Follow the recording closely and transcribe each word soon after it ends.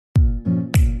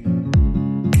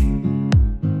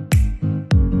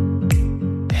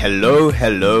Hello,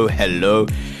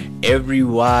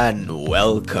 everyone.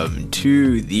 Welcome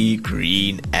to the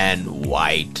Green and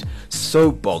White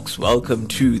Soapbox. Welcome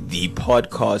to the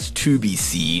podcast to be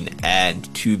seen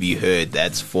and to be heard.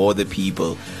 That's for the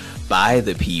people, by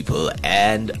the people,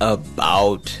 and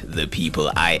about the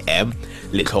people. I am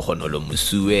Letlogonolo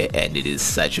Musue, and it is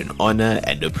such an honor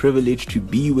and a privilege to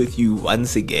be with you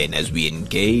once again as we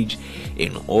engage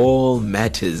in all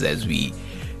matters, as we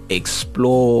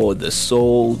explore the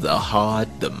soul, the heart,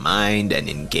 the mind, and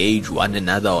engage one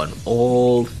another on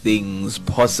all things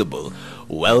possible.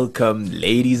 Welcome,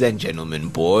 ladies and gentlemen,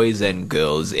 boys and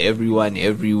girls, everyone,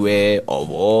 everywhere, of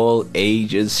all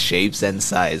ages, shapes, and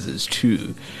sizes,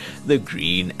 to the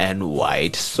Green and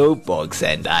White Soapbox.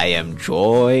 And I am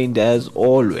joined, as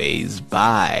always,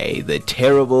 by the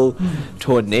terrible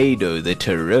tornado, the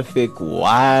terrific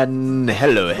one.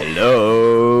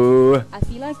 Hello. I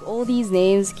feel like all these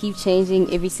names keep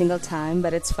changing every single time,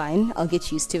 but it's fine. I'll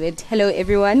get used to it. Hello,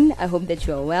 everyone. I hope that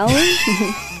you are well.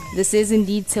 This is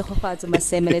indeed Tsegofatso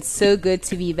Masem, and it's so good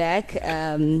to be back.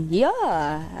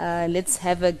 Let's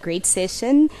have a great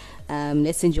session.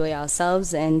 Let's enjoy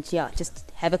ourselves and just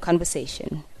have a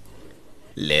conversation.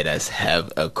 Let us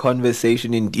have a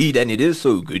conversation indeed, and it is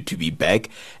so good to be back.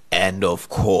 And of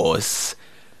course,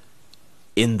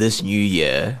 in this new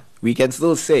year, we can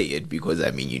still say it because,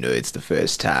 it's the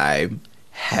first time.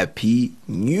 Happy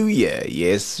New Year.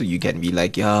 Yes, you can be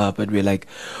like, but we're like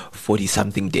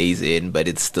 40-something days in, but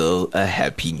it's still a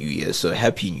Happy New Year. So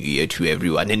Happy New Year to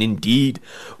everyone. And indeed,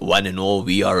 one and all,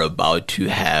 we are about to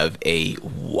have a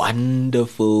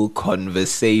wonderful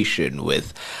conversation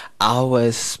with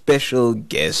our special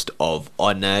guest of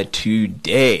honor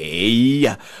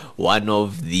today. One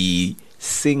of the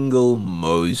single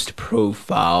most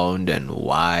profound and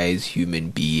wise human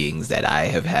beings that I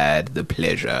have had the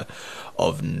pleasure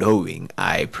of knowing.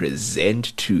 I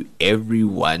present to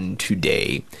everyone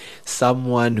today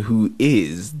someone who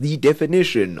is the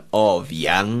definition of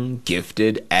young,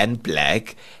 gifted, and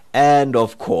black, and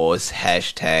of course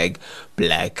hashtag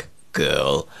Black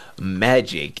Girl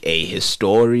Magic, a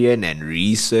historian and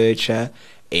researcher,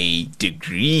 a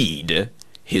degreed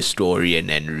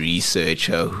historian and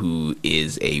researcher who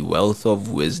is a wealth of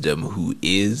wisdom, who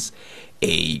is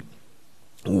a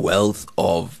wealth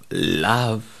of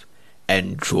love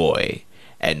and joy.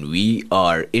 And we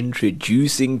are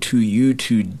introducing to you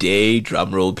today,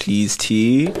 drumroll please,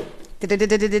 T. Close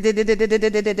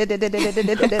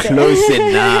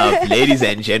enough. Ladies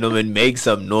and gentlemen, make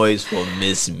some noise for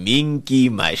Miss Minky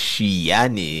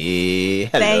Mashiane.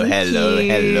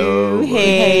 Hello.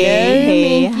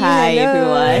 Hey, hi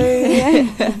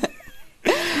everyone.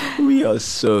 We are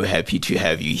so happy to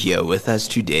have you here with us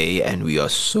today, and we are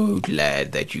so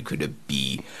glad that you could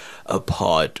be a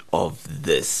part of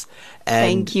this. And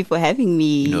thank you for having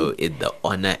me. The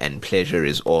honor and pleasure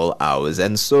is all ours.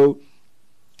 And so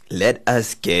let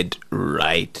us get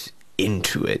right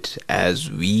into it as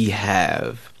we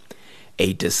have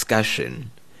a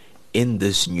discussion in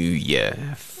this new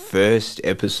year. First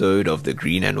episode of the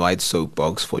Green and White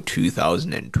Soapbox for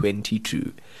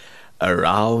 2022,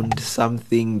 around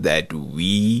something that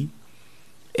we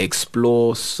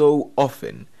explore so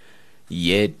often,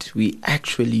 yet we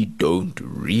actually don't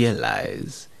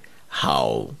realize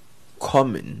how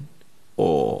common,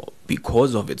 or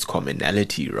because of its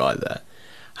commonality rather,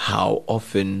 how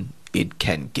often it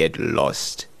can get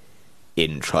lost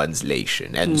in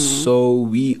translation. And so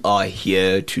we are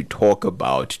here to talk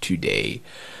about today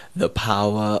the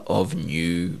power of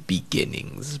new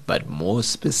beginnings, but more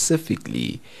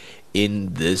specifically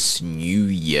in this new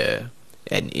year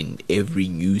and in every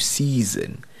new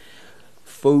season,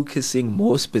 focusing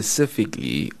more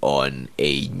specifically on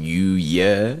a new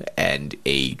year and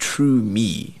a true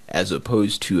me, as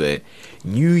opposed to a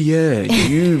new year,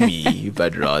 new me,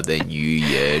 but rather new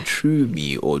year, true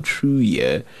me, or true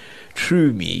year,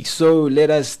 true me. So let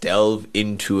us delve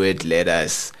into it. Let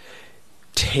us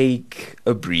take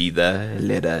a breather.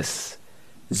 Let us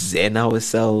zen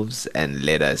ourselves, and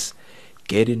let us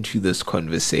get into this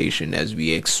conversation as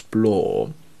we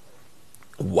explore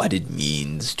what it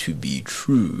means to be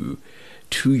true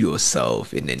to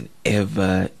yourself in an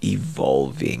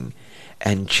ever-evolving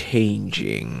and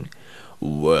changing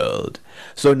world.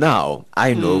 So now,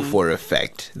 I know for a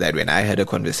fact that when I had a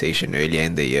conversation earlier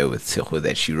in the year with Tsego,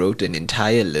 that she wrote an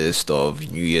entire list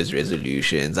of New Year's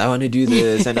resolutions. I want to do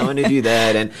this, and I want to do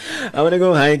that, and I want to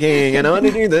go hiking, and I want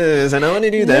to do this, and I want to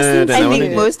do that. I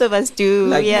think most of us do.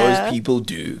 Most people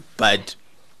do. But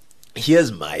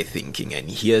here's my thinking and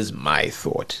here's my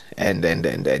thought, and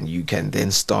you can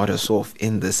then start us off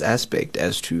in this aspect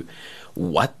as to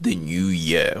what the new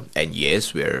year, and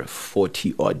yes, we're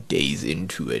 40 odd days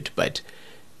into it, but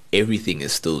everything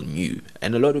is still new.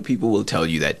 And a lot of people will tell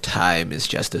you that time is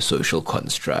just a social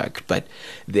construct, but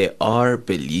there are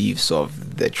beliefs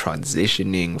of the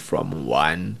transitioning from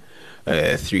one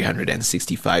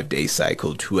 365-day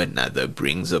cycle to another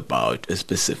brings about a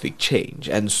specific change.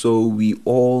 And so we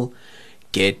all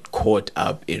get caught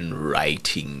up in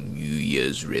writing New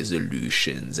Year's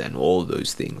resolutions and all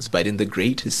those things. But in the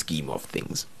greater scheme of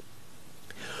things,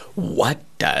 what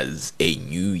does a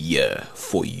new year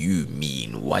for you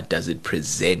mean? What does it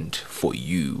present for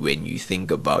you when you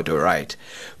think about, all right,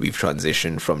 we've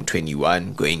transitioned from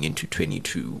 21 going into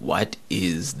 22. What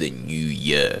is the new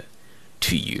year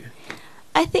to you?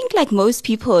 I think like most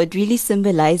people, it really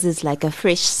symbolizes like a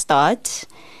fresh start.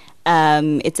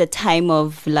 It's a time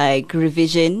of like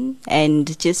revision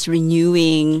and just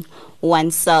renewing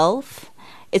oneself.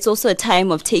 It's also a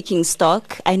time of taking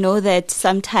stock. I know that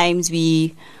sometimes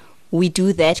we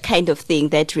do that kind of thing,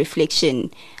 that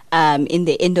reflection in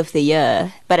the end of the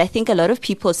year. But I think a lot of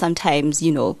people sometimes,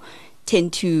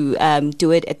 tend to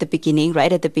do it at the beginning,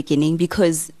 right at the beginning,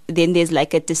 because then there's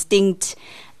like a distinct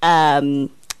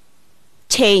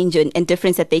change and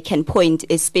difference that they can point,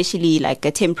 especially like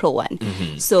a temporal one.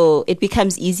 Mm-hmm. So it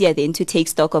becomes easier then to take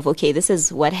stock of, okay, this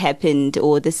is what happened,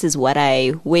 or this is what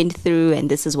I went through,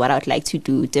 and this is what I would like to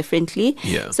do differently.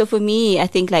 Yeah. So for me, I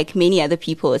think like many other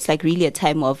people, it's like really a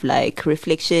time of like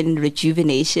reflection,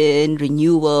 rejuvenation,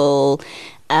 renewal,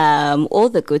 all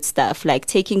the good stuff, like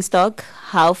taking stock.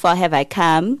 How far have I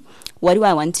come? What do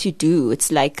I want to do? It's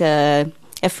like a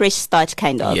fresh start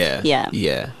kind of.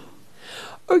 Yeah.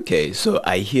 Okay, so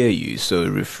I hear you. So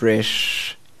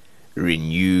refresh,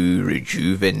 renew,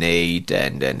 rejuvenate,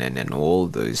 and all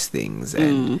those things,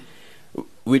 and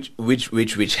which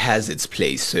has its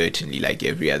place, certainly. Like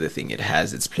every other thing, it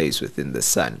has its place within the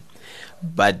sun.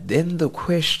 But then the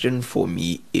question for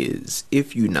me is,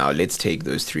 if you now, let's take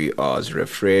those 3 R's: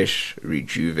 refresh,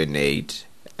 rejuvenate,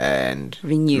 and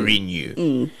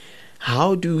renew.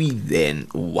 How do we then?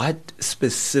 What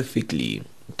specifically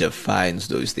defines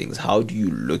those things? How do you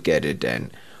look at it,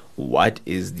 and what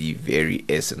is the very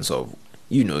essence of,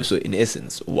 so in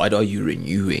essence, what are you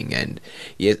renewing? And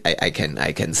yes, I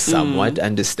can somewhat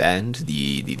understand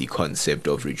the concept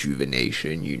of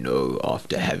rejuvenation,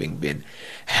 after having been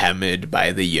hammered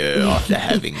by the year, after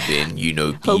having been, beat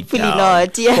hopefully down.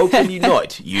 Not, yeah. Hopefully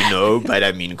not, but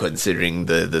I mean, considering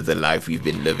the life we've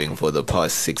been living for the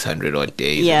past 600 odd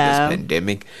days of this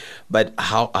pandemic. But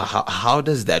how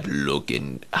does that look,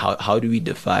 and how do we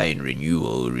define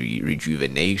renewal,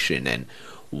 rejuvenation, and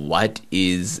what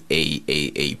is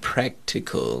a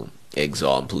practical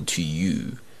example to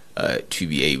you to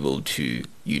be able to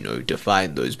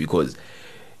define those? Because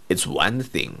it's one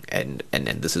thing, and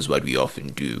this is what we often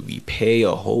do. We pay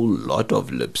a whole lot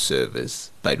of lip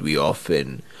service, but we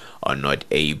often are not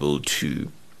able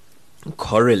to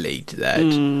correlate that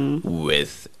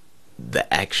with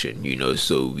the action,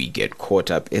 so we get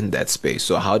caught up in that space.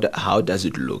 So how does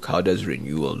it look? How does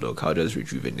renewal look? How does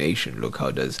rejuvenation look? How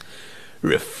does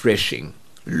refreshing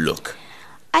look?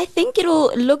 I think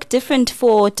it'll look different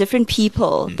for different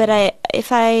people, but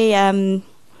if I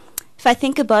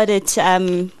think about it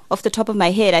off the top of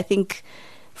my head, I think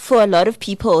for a lot of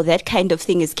people that kind of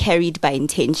thing is carried by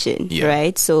intention,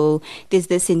 right? So there's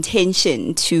this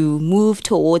intention to move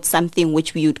towards something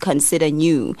which we would consider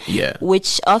new,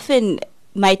 which often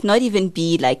might not even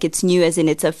be like it's new, as in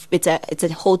it's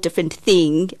a whole different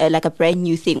thing, like a brand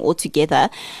new thing altogether,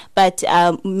 but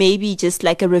maybe just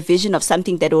like a revision of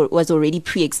something that was already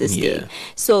pre-existing.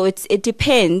 So it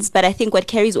depends, but I think what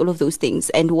carries all of those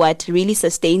things and what really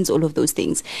sustains all of those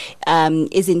things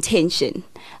is intention.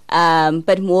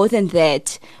 But more than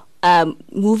that,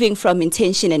 moving from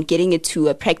intention and getting it to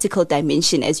a practical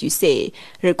dimension, as you say,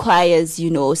 requires,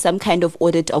 some kind of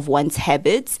audit of one's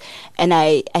habits. And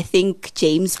I think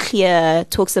James Clear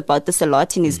talks about this a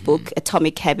lot in his book,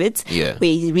 Atomic Habits, where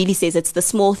he really says it's the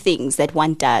small things that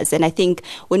one does. And I think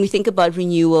when we think about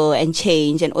renewal and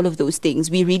change and all of those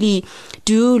things, we really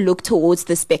do look towards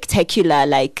the spectacular,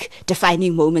 like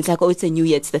defining moments, like, oh, it's a new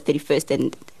year, it's the 31st,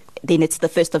 and then it's the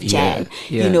 1st of Jan.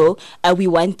 We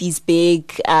want these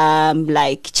big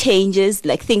like changes,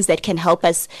 like things that can help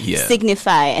us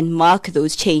signify and mark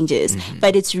those changes.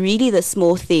 But it's really the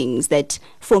small things that,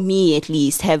 for me at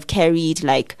least, have carried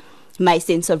like my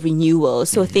sense of renewal.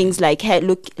 So things like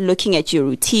looking at your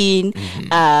routine,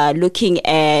 looking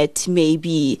at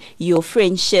maybe your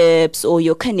friendships or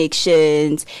your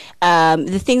connections,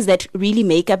 the things that really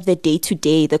make up the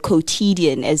day-to-day, the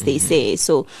quotidian, as they say.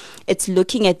 So it's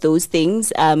looking at those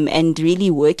things and really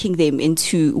weaving them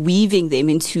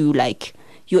into like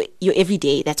your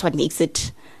everyday. That's what makes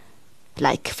it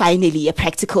like finally a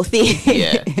practical thing.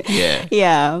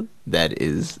 Yeah. That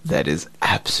is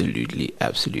absolutely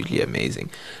amazing.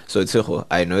 So Tseho,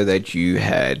 I know that you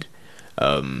had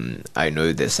I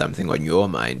know there's something on your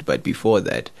mind, but before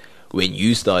that, when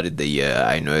you started the year,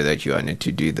 I know that you wanted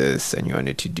to do this and you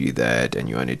wanted to do that and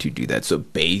you wanted to do that. So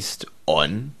based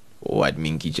on what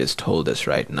Minky just told us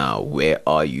right now, where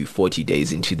are you 40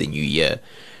 days into the new year?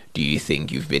 Do you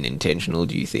think you've been intentional?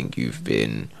 Do you think you've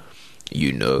been,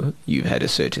 you've had a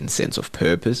certain sense of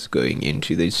purpose going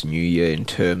into this new year in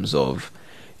terms of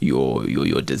your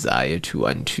desire to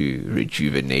want to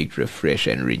rejuvenate, refresh,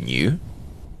 and renew?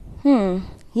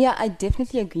 Yeah, I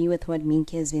definitely agree with what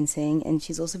Minky has been saying, and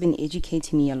she's also been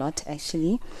educating me a lot,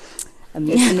 actually. I'm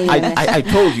listening. I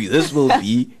told you this will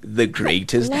be the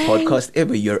greatest podcast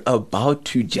ever. You're about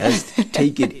to just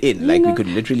take it in. Like, we could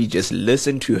literally just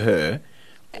listen to her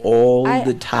all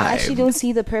the time. I actually don't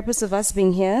see the purpose of us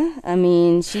being here. I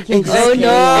mean, she can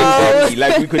Exactly.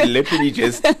 Like, we could literally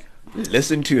just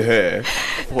listen to her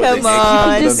for Come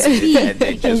on. next couple of minutes and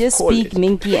You can just call speak, it.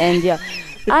 Minky, and yeah.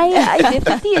 I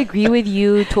definitely agree with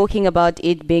you talking about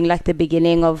it being like the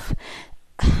beginning of,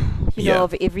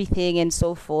 of everything and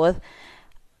so forth.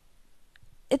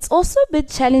 It's also a bit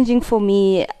challenging for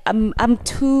me. I'm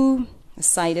too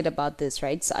excited about this,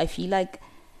 right? So I feel like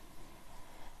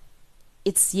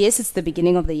it's the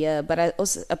beginning of the year, but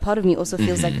a part of me also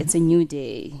feels like it's a new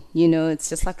day. It's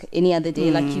just like any other day.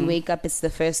 Like you wake up, it's the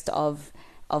 1st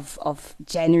of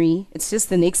January. It's just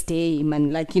the next day,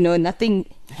 man. Like, nothing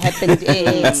happened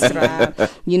extra.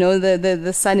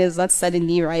 The sun is not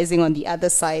suddenly rising on the other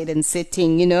side and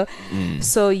setting,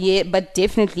 So yeah, but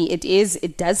definitely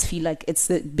it does feel like it's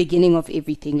the beginning of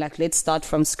everything. Like, let's start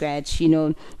from scratch,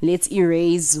 let's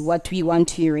erase what we want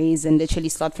to erase and literally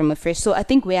start from afresh. So I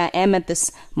think where I am at this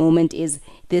moment is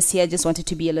this year I just wanted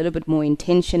to be a little bit more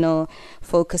intentional,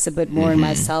 focus a bit more on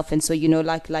myself. And so,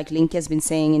 like Link has been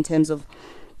saying in terms of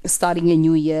starting a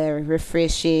new year,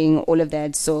 refreshing, all of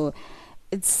that. So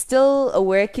it's still a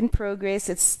work in progress.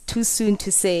 It's too soon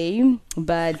to say,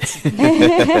 but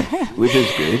which is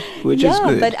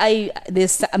good. But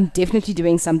I'm definitely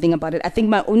doing something about it. I think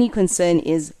my only concern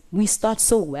is we start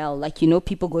so well. Like,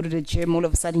 people go to the gym, all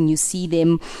of a sudden you see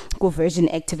them go version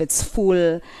active, it's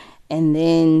full. And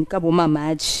then kaboma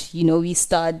match, you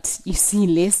see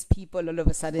less people all of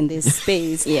a sudden, there's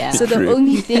space. So the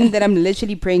only thing that I'm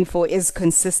literally praying for is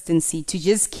consistency, to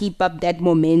just keep up that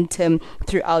momentum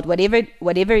throughout whatever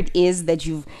it is that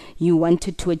you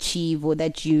wanted to achieve, or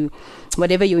that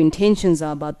whatever your intentions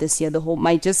are about this year.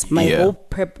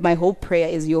 My whole prayer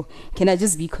is can I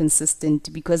just be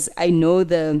consistent? Because I know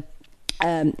the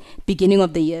beginning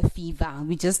of the year fever.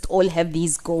 We just all have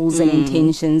these goals and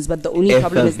intentions, but the only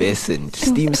problem is effervescent.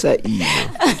 Steam sa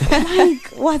like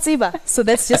whatever. So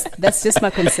that's just my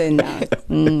concern now.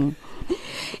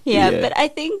 But I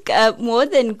think more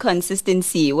than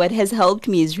consistency, what has helped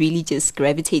me is really just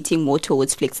gravitating more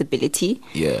towards flexibility.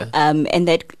 And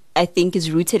that I think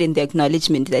is rooted in the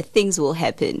acknowledgement that things will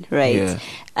happen, right?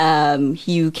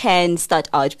 You can start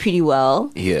out pretty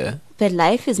well. But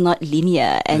life is not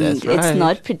linear, and it's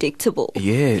not predictable.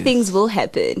 Things will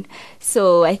happen.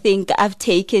 So I think I've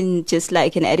taken just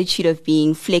like an attitude of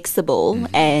being flexible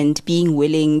and being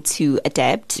willing to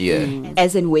adapt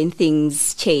as and when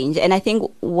things change. And I think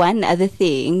one other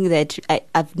thing that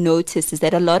I've noticed is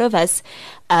that a lot of us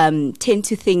tend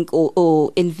to think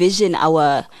or envision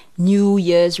our New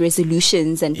Year's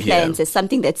resolutions and plans as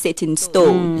something that's set in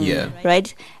stone,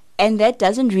 right? And that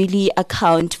doesn't really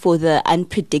account for the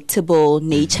unpredictable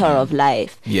nature of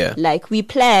life. Like, we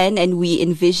plan and we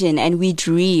envision and we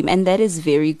dream, and that is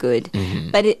very good.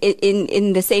 But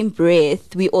in the same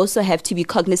breath, we also have to be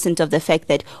cognizant of the fact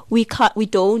that we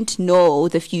don't know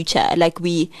the future. Like,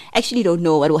 we actually don't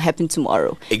know what will happen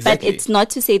tomorrow. But it's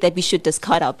not to say that we should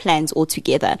discard our plans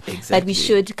altogether. But we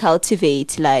should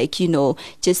cultivate, like,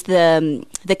 just the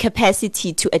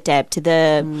capacity to adapt,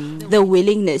 the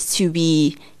willingness to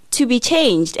be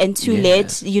changed, and to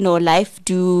let life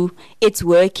do its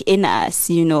work in us.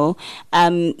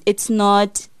 It's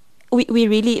not we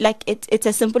really like it's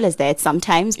as simple as that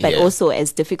sometimes, but also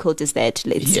as difficult as that.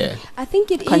 I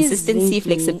think it consistency, is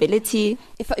flexibility.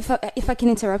 If I can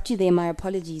interrupt you there, my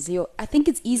apologies. I think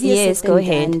it's easier Yes, said go than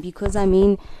ahead. done, because I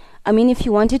mean, I mean, if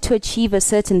you wanted to achieve a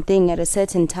certain thing at a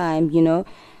certain time,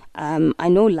 I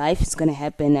know life is going to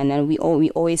happen, and then we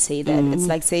always say that. It's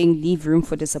like saying leave room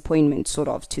for disappointment, sort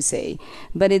of, to say.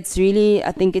 But it's really,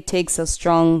 I think it takes a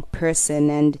strong person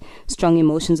and strong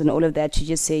emotions and all of that to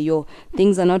just say, yo,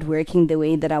 things are not working the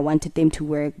way that I wanted them to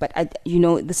work, but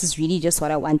this is really just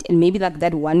what I want. And maybe like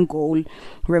that one goal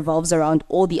revolves around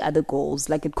all the other goals,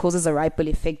 like it causes a ripple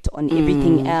effect on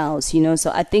everything else,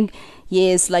 so I think,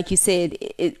 yes, like you said,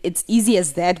 it's easy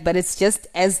as that, but it's just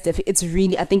as I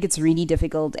think it's really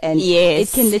difficult, and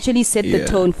yes, it can literally set the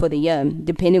tone for the year,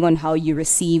 depending on how you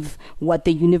receive what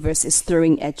the universe is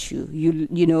throwing at you.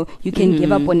 You can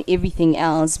give up on everything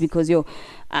else because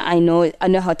I know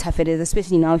how tough it is,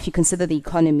 especially now if you consider the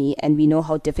economy, and we know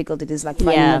how difficult it is, like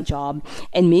finding a job,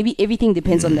 and maybe everything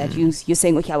depends on that. You're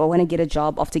saying, okay, I want to get a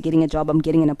job. After getting a job, I'm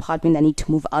getting an apartment. I need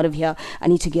to move out of here. I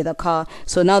need to get a car.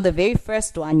 So now the very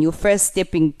first one, your first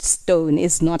stepping stone,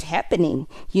 is not happening.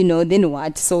 Then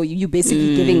what? So you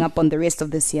basically giving up on the rest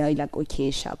of this year. You're like,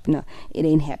 okay, sharp, no, it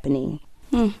ain't happening.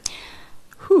 Whew.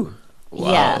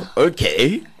 Wow. Yeah.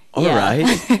 Okay. All right.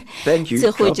 Thank you.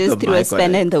 So who just threw a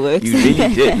spanner in the works? You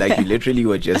really did. Like, you literally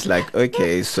were just like,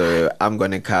 okay, so I'm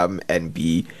going to come and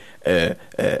be a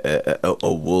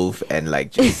wolf and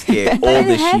like just scare all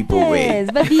the sheep away.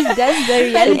 But that's the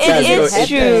reality. It is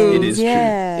true. It is true.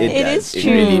 It is It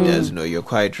true. really does. No, you're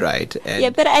quite right.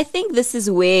 And But I think this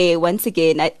is where, once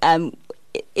again,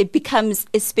 it becomes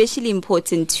especially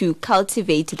important to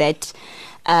cultivate that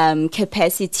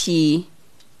capacity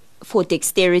for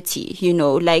dexterity.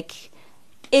 Like,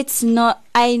 it's not,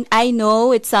 I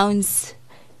know it sounds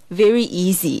very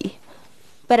easy,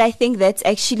 but I think that's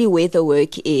actually where the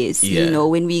work is.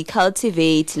 When we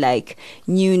cultivate like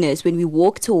newness, when we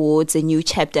walk towards a new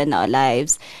chapter in our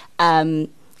lives, I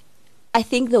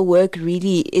think the work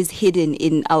really is hidden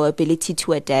in our ability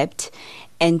to adapt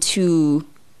and to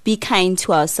be kind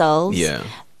to ourselves.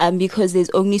 Because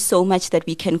there's only so much that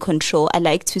we can control. I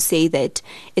like to say that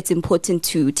it's important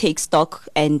to take stock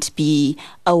and be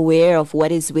aware of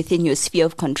what is within your sphere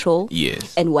of control,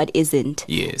 and what isn't.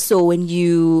 So when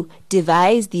you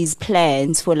devise these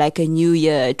plans for like a new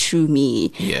year, true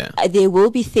me, there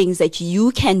will be things that you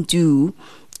can do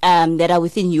that are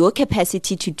within your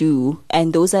capacity to do,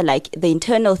 and those are like the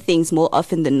internal things more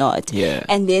often than not.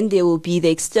 And then there will be the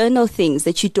external things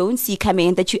that you don't see coming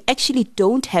and that you actually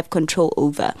don't have control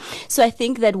over. So I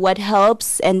think that what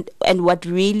helps and what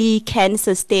really can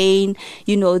sustain,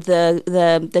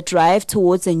 the drive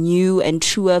towards a new and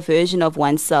truer version of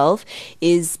oneself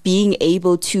is being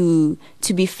able to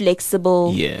be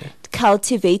flexible,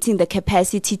 cultivating the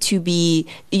capacity to be,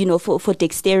 for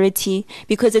dexterity,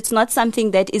 because it's not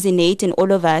something that is innate in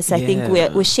all of us. I think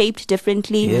we're shaped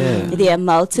differently. There are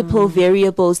multiple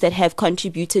variables that have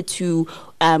contributed to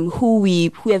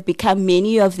who have become,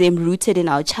 many of them rooted in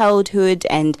our childhood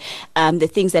and the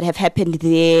things that have happened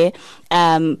there.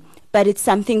 But it's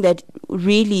something that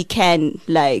really can,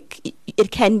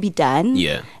 it can be done.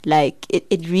 Like,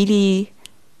 it really,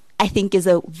 I think, is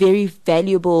a very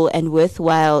valuable and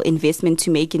worthwhile investment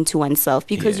to make into oneself,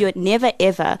 because you're never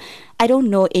ever, I don't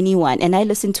know anyone, and I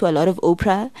listen to a lot of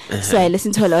Oprah, so I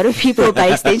listen to a lot of people by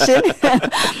extension,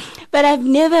 but I've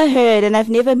never heard and I've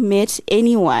never met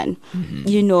anyone,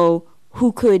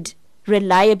 who could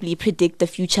reliably predict the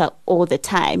future all the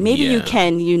time. Maybe you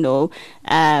can,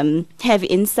 have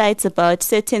insights about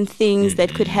certain things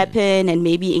that could happen, and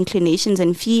maybe inclinations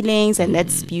and feelings, and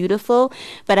that's beautiful.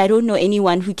 But I don't know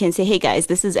anyone who can say, hey guys,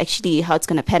 this is actually how it's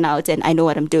going to pan out, and I know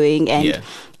what I'm doing, and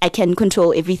I can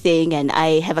control everything, and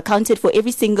I have accounted for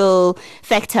every single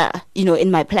factor, in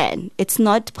my plan. It's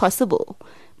not possible.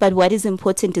 But what is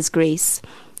important is grace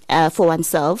for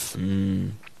oneself,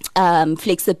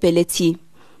 flexibility,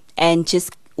 and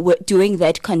just doing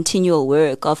that continual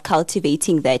work of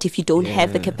cultivating that. If you don't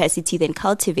have the capacity, then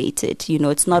cultivate it.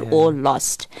 It's not all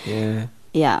lost.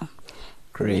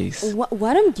 Grace.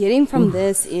 What I'm getting from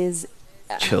this is,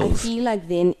 Chills. I feel like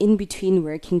then in between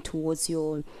working towards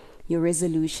your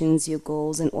resolutions, your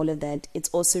goals, and all of that, it's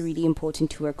also really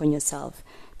important to work on yourself.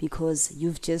 Because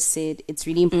you've just said it's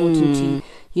really important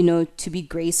to be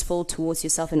graceful towards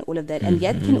yourself and all of that. And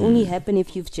that can only happen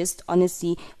if you've just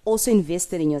honestly also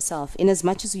invested in yourself. In as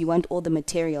much as we want all the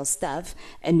material stuff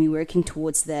and we're working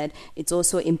towards that, it's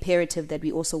also imperative that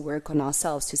we also work on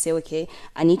ourselves to say, okay,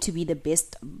 I need to be the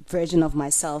best version of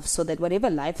myself, so that whatever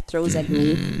life throws at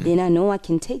me, then I know I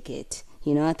can take it.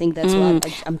 I think that's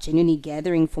what I'm genuinely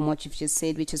gathering from what you've just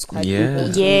said, which is quite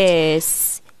important.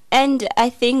 Yes. And I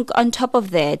think on top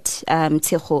of that,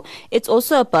 Tsecho, it's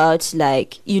also about,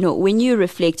 like, when you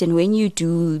reflect and when you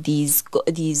do these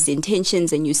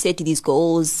intentions and you set these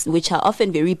goals, which are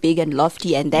often very big and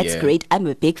lofty, and that's great. I'm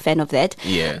a big fan of that.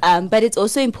 But it's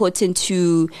also important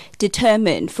to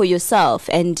determine for yourself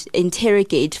and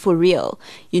interrogate for real,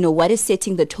 what is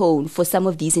setting the tone for some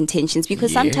of these intentions,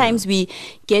 because sometimes we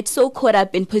get so caught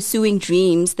up in pursuing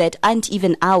dreams that aren't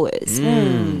even ours.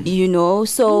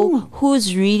 So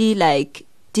who's really like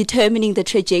determining the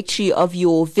trajectory of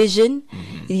your vision,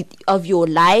 of your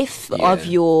life, of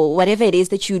your whatever it is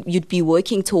that you'd be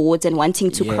working towards and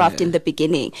wanting to craft in the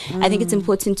beginning. I think it's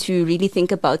important to really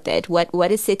think about that.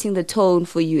 What is setting the tone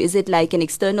for you? Is it like an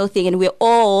external thing? And we're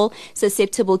all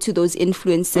susceptible to those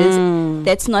influences.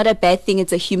 That's not a bad thing.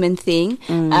 It's a human thing.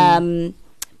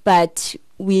 But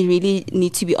we really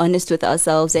need to be honest with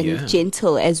ourselves and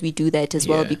gentle as we do that as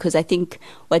well, because I think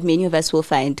what many of us will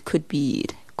find could be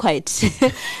quite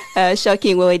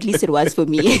shocking. Well, at least it was for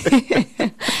me.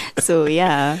 So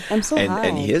yeah, I'm so high.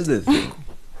 And here's the thing.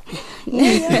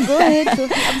 Go ahead,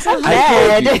 Sophie. I'm so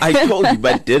high. I told you,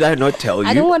 but did I not tell you?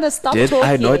 I don't want to stop talking. Did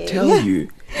I not tell you?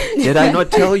 Did I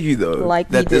not tell you though like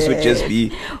that this would just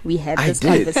be? We had this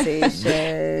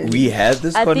conversation. We had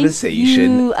this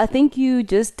conversation. I think you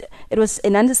just. It was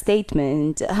an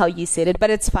understatement how you said it, but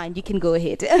it's fine. You can go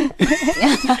ahead.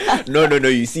 No.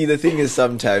 You see, the thing is,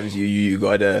 sometimes you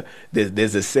gotta.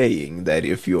 There's a saying that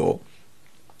if your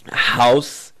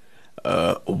house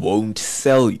won't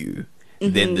sell you,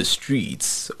 then the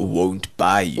streets won't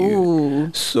buy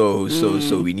you. So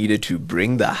we needed to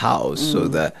bring the house so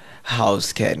the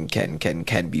house can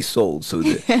be sold, so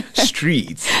the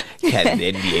streets can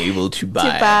then be able to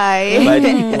buy.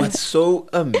 But what's so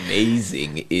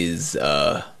amazing is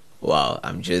wow,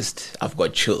 I've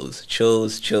got chills.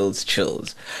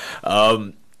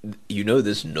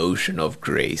 This notion of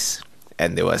grace.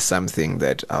 And there was something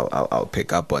that I'll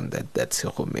pick up on that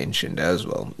Tsecho mentioned as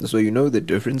well. So the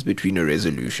difference between a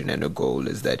resolution and a goal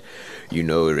is that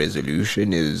a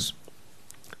resolution is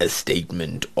a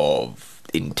statement of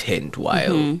intent,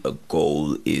 while a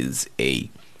goal is a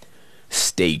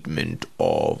statement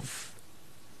of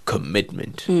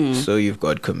commitment. So you've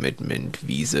got commitment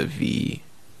vis-a-vis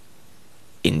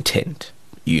intent,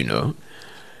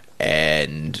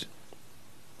 and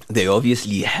they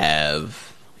obviously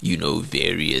have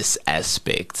various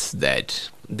aspects that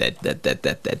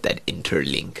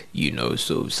interlink,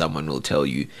 so someone will tell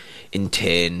you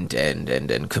intent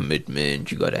and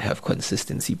commitment, you got to have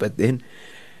consistency, but then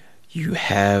you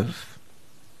have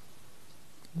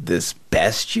this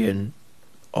bastion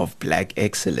of black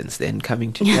excellence then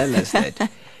coming to tell us that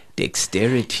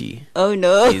dexterity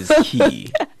is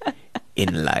key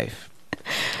in life.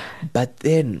 But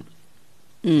then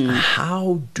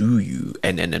how do you,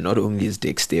 and not only is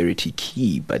dexterity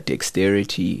key, but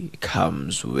dexterity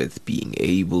comes with being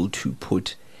able to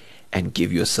put and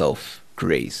give yourself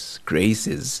grace. Grace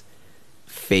is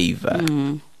favor,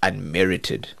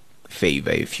 unmerited favor,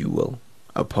 if you will,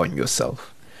 upon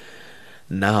yourself.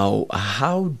 Now,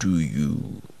 how do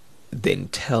you then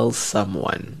tell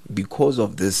someone, because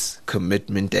of this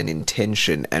commitment and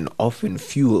intention, and often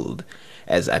fueled,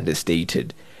 as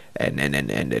understated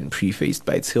and prefaced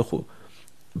by Tsecho,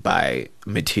 by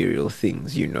material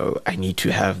things, I need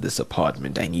to have this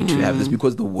apartment, I need to have this,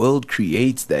 because the world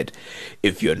creates that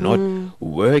if you're not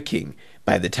working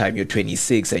by the time you're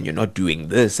 26 and you're not doing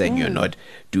this and you're not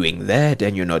doing that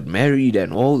and you're not married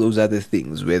and all those other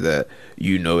things, whether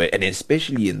and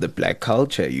especially in the black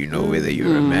culture, whether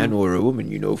you're a man or a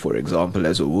woman, for example,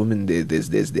 as a woman,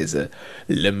 there's a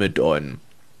limit on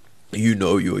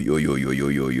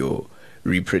your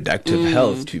reproductive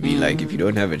health, to be like, if you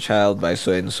don't have a child by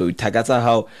so and so, takatsa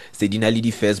how sedinali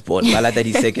the firstborn, balata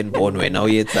the secondborn, when now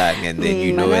yet, and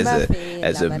then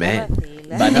as a man,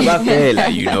 and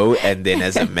then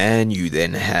as a man you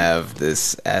then have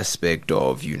this aspect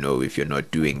of if you're not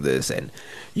doing this, and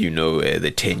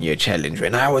the 10-year challenge,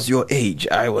 when I was your age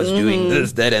I was doing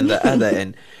this, that and the other,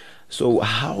 and so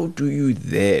how do you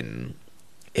then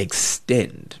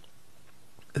extend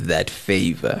that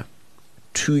favor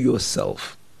to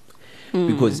yourself?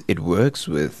 Because it works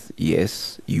with,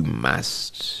 yes, you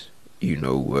must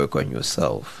work on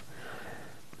yourself,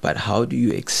 but how do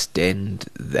you extend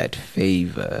that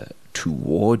favor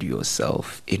toward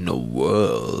yourself in a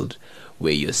world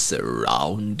where you're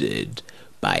surrounded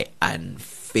by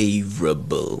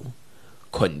unfavorable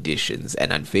conditions?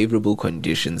 And unfavorable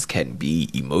conditions can be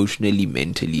emotionally,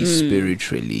 mentally,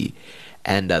 spiritually,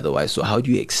 and otherwise. So how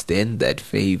do you extend that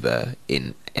favor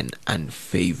in an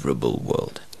unfavorable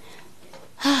world?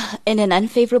 In an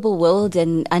unfavorable world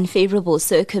and unfavorable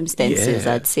circumstances,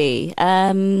 Yeah. I'd say.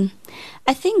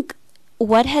 I think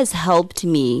what has helped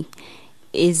me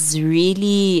is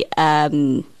really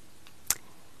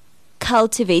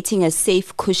cultivating a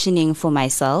safe cushioning for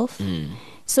myself.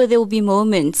 So there will be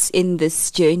moments in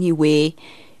this journey where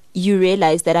you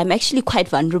realize that I'm actually quite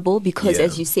vulnerable because, Yeah.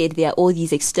 as you said, there are all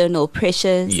these external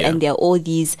pressures Yeah. and there are all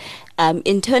these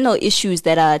internal issues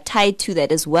that are tied to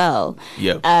that as well.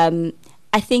 Yeah.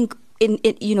 I think in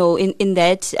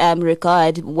that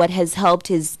regard, what has helped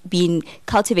has been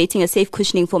cultivating a safe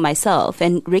cushioning for myself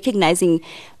and recognizing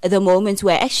the moments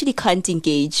where I actually can't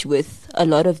engage with a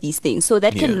lot of these things. So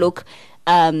that can Yeah. look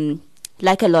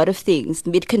like a lot of things.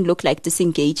 It can look like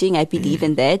disengaging. I believe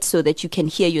in that, so that you can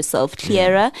hear yourself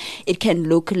clearer. It can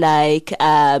look like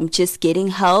just getting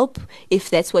help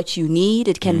if that's what you need.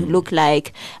 It can look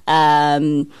like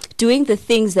doing the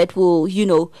things that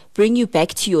will, bring you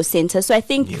back to your center. So I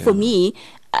think for me,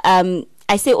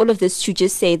 I say all of this to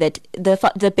just say that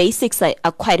the basics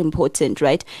are quite important,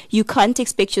 right? You can't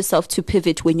expect yourself to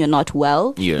pivot when you're not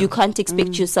well. Yeah. You can't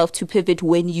expect yourself to pivot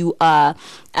when you are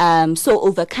so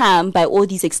overcome by all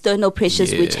these external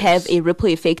pressures, which Yes. have a ripple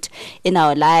effect in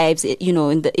our lives. In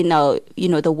our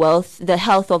the wealth, the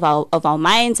health of our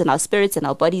minds and our spirits and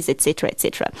our bodies, etc.,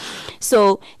 etc.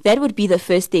 So that would be the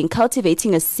first thing: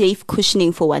 cultivating a safe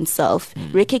cushioning for oneself,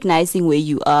 recognizing where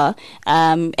you are,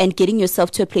 and getting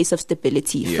yourself to a place of stability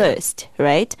first,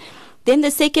 right? Then the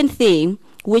second thing,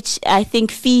 which I think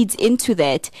feeds into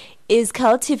that, is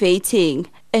cultivating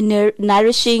a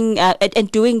nourishing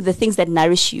and doing the things that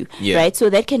nourish you, right? So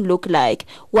that can look like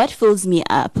what fills me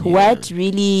up, what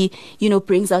really,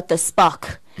 brings out the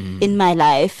spark in my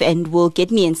life and will get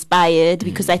me inspired,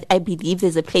 because I believe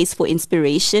there's a place for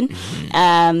inspiration.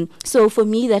 So for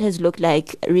me, that has looked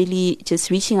like really just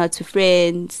reaching out to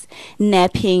friends,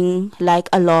 napping like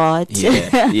a lot.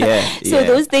 So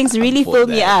those things really fill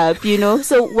me up,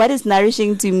 So what is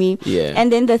nourishing to me?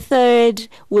 And then the third,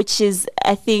 which is,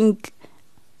 I think,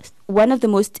 one of the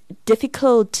most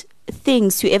difficult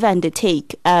things to ever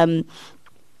undertake,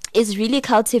 is really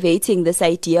cultivating this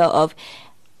idea of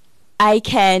I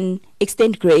can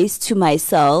extend grace to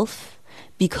myself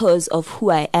because of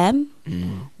who I am,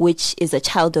 which is a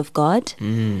child of God,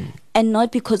 and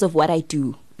not because of what I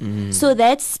do. So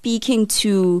that's speaking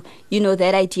to,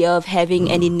 that idea of having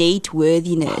an innate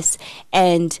worthiness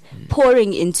and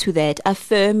pouring into that,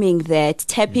 affirming that,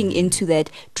 tapping into that,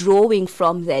 drawing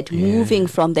from that, moving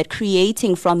from that,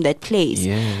 creating from that place.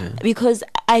 Because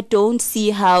I don't see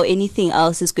how anything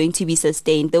else is going to be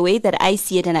sustained. The way that I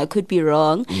see it, and I could be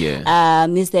wrong,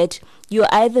 is that you're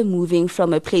either moving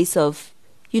from a place of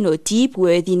deep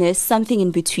worthiness, something in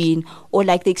between, or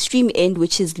like the extreme end,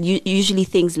 which is usually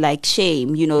things like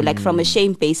shame, like from a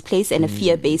shame-based place and a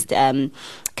fear-based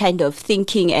kind of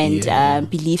thinking and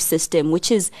belief system,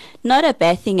 which is not a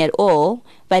bad thing at all,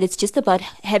 but it's just about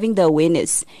having the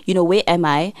awareness, where am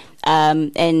I,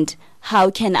 and how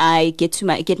can I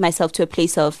get myself to a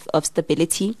place of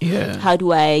stability? How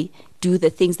do I do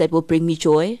the things that will bring me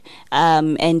joy,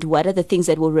 and what are the things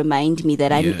that will remind me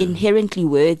that I'm inherently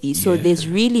worthy. So there's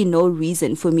really no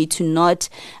reason for me to not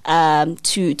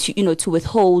to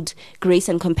withhold grace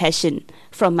and compassion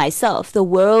from myself. The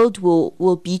world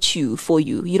will beat you for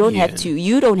you. You don't have to.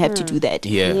 You don't have to do that.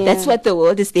 That's what the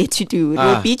world is there to do. It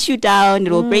will beat you down.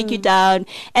 It will break you down.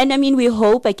 And I mean, we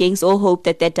hope against all hope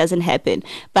that doesn't happen.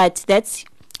 But that's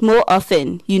more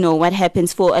often, what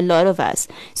happens for a lot of us.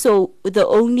 So the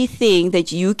only thing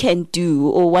that you can do,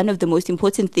 or one of the most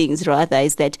important things rather,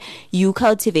 is that you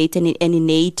cultivate an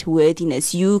innate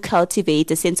worthiness. You cultivate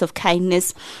a sense of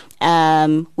kindness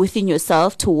within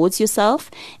yourself, towards yourself,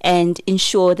 and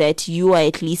ensure that you are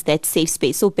at least that safe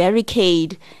space. So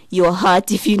barricade your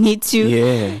heart if you need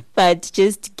to, but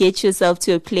just get yourself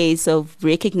to a place of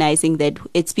recognizing that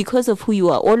it's because of who you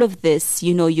are. All of this,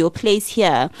 your place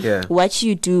here, what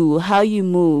you do, how you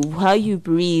move, how you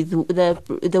breathe,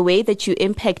 the way that you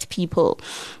impact people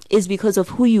is because of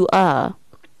who you are,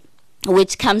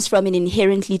 which comes from an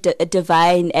inherently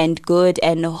divine and good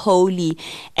and holy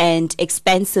and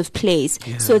expansive place.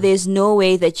 So there's no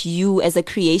way that you, as a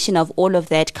creation of all of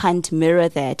that, can't mirror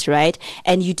that, right?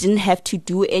 And you didn't have to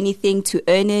do anything to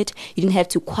earn it. You didn't have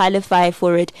to qualify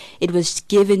for it. It was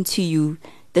given to you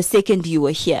the second you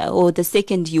were here, or the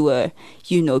second you were,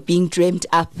 being dreamt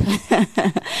up.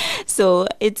 So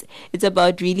it's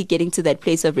about really getting to that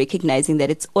place of recognizing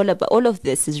that it's all of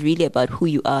this is really about who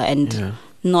you are and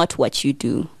not what you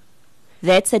do.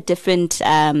 That's a different,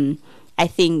 I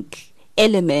think,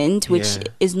 element, which Yeah.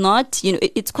 is not,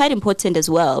 it's quite important as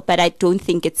well, but I don't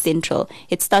think it's central.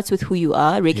 It starts with who you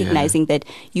are, recognizing that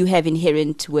you have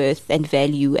inherent worth and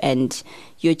value, and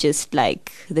you're just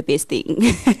like the best thing.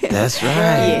 That's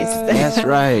right. Yes. That's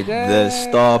right. The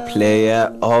star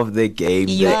player of the game,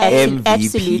 the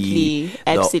MVP,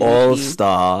 absolutely. the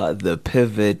all-star, the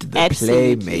pivot, the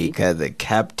Absolutely. playmaker, the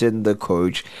captain, the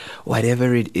coach,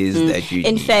 whatever it is that you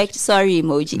In need. fact, sorry,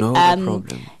 Emoji. No problem.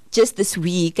 Just this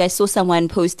week, I saw someone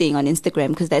posting on Instagram,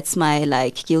 because that's my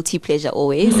like guilty pleasure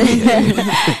always. Oh,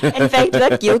 In fact,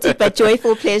 not guilty but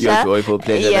joyful pleasure. Your joyful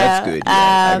pleasure, Yeah, that's good.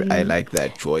 Yeah, I like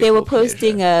that joyful They were pleasure.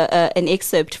 posting an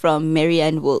excerpt from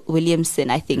Marianne Williamson,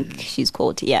 I think she's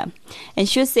called, yeah. And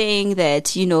she was saying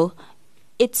that,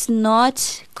 it's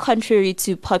not, contrary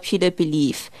to popular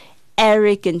belief,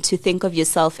 arrogant to think of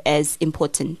yourself as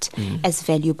important, as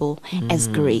valuable, as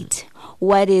great.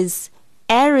 What is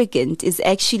arrogant is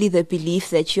actually the belief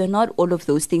that you're not all of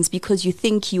those things, because you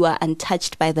think you are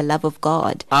untouched by the love of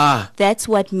God. That's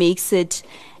what makes it,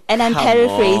 and I'm Come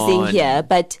paraphrasing on. here,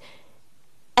 but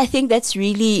I think that's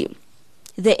really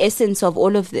the essence of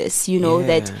all of this,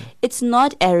 that Yeah. it's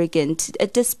not arrogant,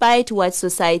 despite what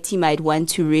society might want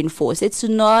to reinforce. It's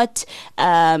not,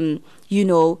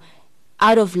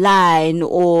 out of line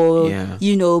or,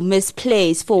 Yeah.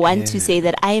 misplaced for one Yeah. to say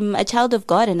that I'm a child of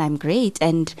God and I'm great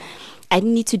and I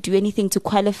didn't need to do anything to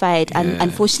qualify it. Yeah.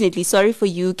 Unfortunately, sorry for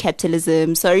you,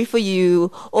 capitalism. Sorry for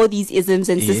you, all these isms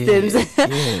and systems.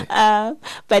 Yeah.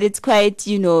 But it's quite,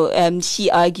 she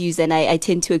argues, and I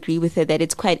tend to agree with her, that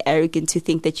it's quite arrogant to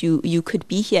think that you could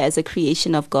be here as a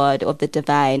creation of God, of the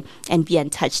divine, and be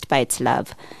untouched by its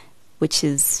love, which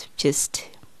is just,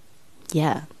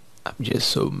 yeah. I'm just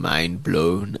so mind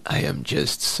blown. I am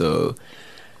just so...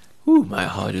 Ooh, my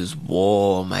heart is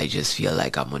warm. I just feel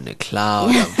like I'm on a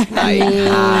cloud. I'm flying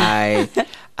high.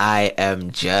 I am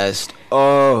just...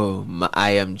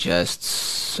 I am just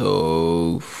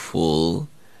so full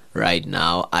right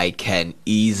now. I can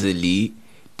easily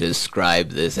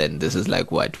describe this, and this is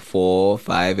like, what, 4 or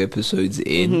 5 episodes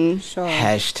in? Sure.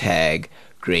 Hashtag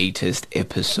greatest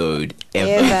episode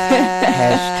ever.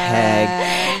 Hashtag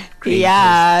greatest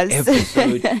Yes.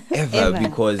 episode ever. Ever.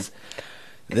 Because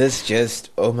this just,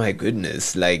 oh my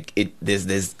goodness, like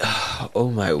there's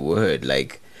oh my word,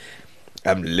 like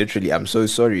I'm so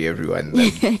sorry everyone.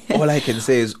 Like, all I can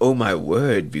say is oh my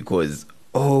word, because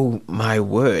oh my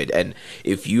word. And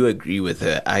if you agree with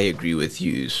her, I agree with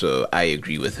you, so I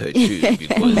agree with her too,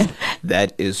 because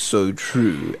that is so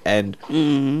true. And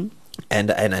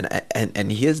and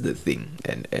here's the thing,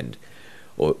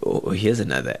 or here's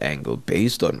another angle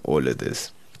based on all of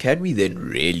this. Can we then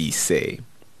really say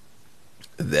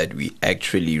that we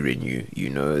actually renew?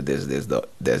 There's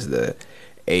the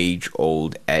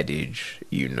age-old adage,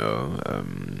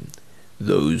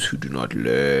 those who do not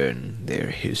learn their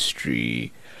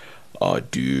history are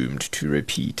doomed to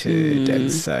repeat it,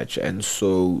 and such. And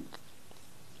so,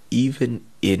 even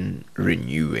in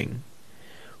renewing,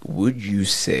 would you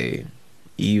say,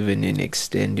 even in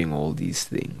extending all these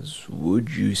things,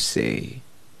 would you say,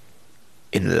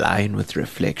 in line with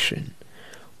reflection,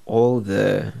 all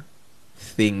the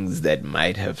things that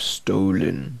might have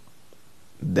stolen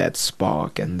that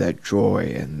spark and that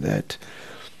joy and that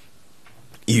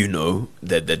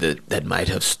that might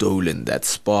have stolen that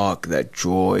spark, that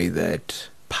joy, that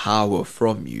power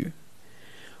from you,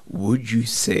 would you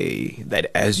say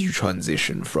that as you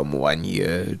transition from one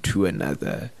year to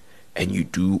another and you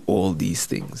do all these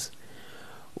things,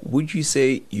 would you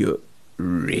say you're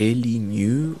really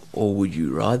new, or would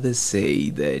you rather say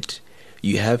that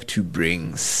you have to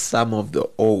bring some of the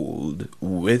old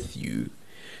with you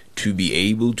to be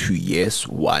able to, yes,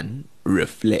 one,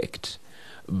 reflect,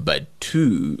 but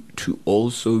two, to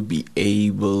also be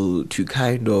able to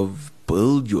kind of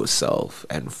build yourself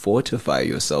and fortify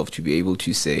yourself to be able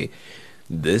to say,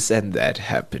 this and that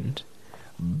happened,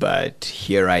 but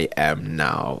here I am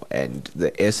now, and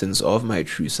the essence of my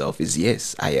true self is,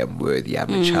 yes, I am worthy,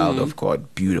 I'm a child of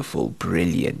God, beautiful,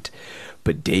 brilliant,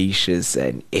 bodacious,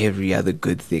 and every other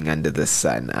good thing under the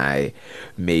sun. I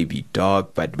may be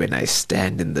dark, but when I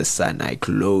stand in the sun, I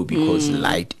glow because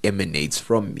light emanates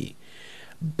from me.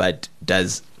 But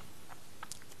does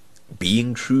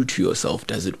being true to yourself,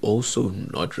 does it also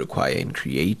not require, in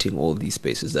creating all these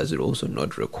spaces, does it also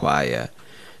not require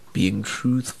being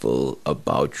truthful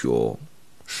about your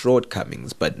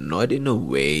shortcomings, but not in a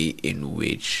way in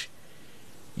which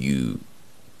you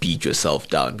beat yourself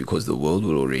down, because the world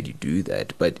will already do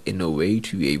that, but in a way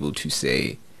to be able to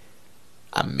say,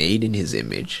 I'm made in his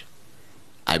image,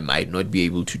 I might not be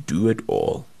able to do it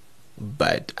all,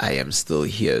 but I am still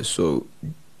here. So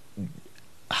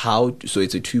so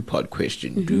it's a two-part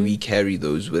question. Do we carry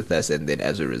those with us, and then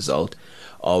as a result,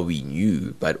 are we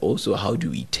new? But also, how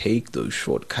do we take those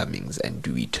shortcomings and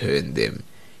do we turn them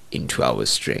into our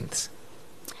strengths?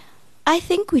 I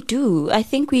think we do. I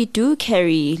think we do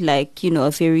carry, like, you know,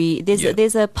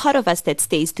 there's a part of us that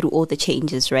stays through all the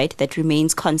changes, right? That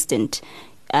remains constant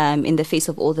in the face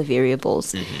of all the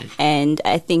variables. And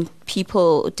I think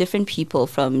different people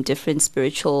from different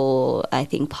spiritual, I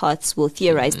think, paths will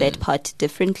theorize that part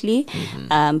differently.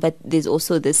 But there's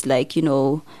also this, like, you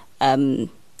know,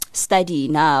 study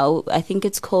now, I think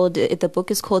it's called, the book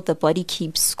is called The Body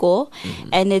Keeps Score,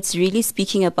 and it's really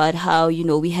speaking about how, you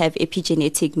know, we have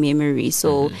epigenetic memory.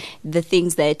 So there are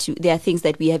things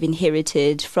that we have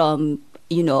inherited from,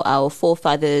 you know, our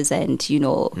forefathers, and, you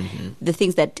know, the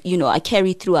things that, you know, are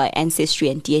carried through our ancestry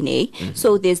and DNA.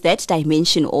 So there's that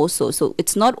dimension also. So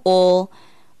it's not all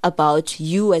about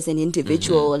you as an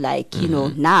individual, like, you know,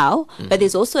 now, but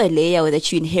there's also a layer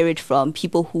that you inherit from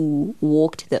people who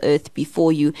walked the earth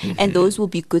before you, and those will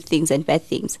be good things and bad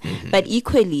things. But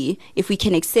equally, if we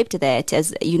can accept that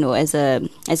as, you know, as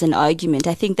an argument,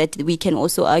 I think that we can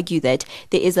also argue that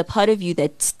there is a part of you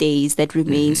that stays, that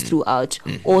remains throughout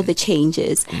all the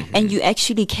changes, and you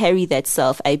actually carry that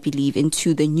self, I believe,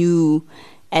 into the new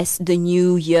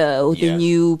year, or the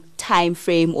new time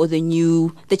frame, or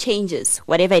the changes,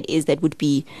 whatever it is that would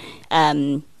be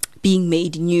being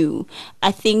made new.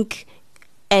 I think,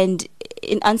 and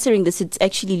in answering this, it's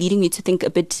actually leading me to think a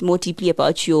bit more deeply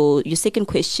about your second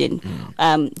question.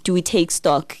 Do we take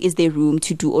stock? Is there room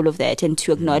to do all of that and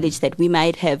to acknowledge that we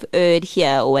might have erred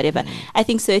here or whatever? I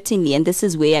think certainly, and this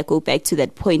is where I go back to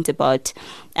that point about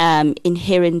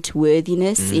inherent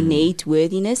worthiness, innate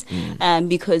worthiness,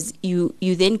 because you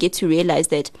then get to realize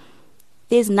that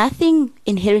there's nothing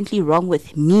inherently wrong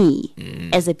with me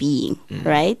as a being,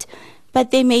 right?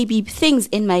 But there may be things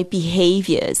in my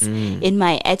behaviors, in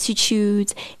my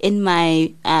attitudes, in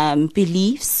my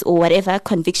beliefs, or whatever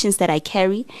convictions that I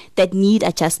carry that need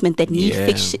adjustment, that need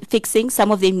fixing.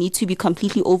 Some of them need to be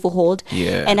completely overhauled.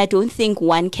 And I don't think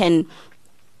one can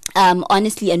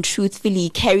honestly and truthfully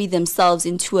carry themselves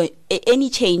into any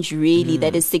change really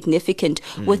that is significant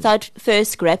without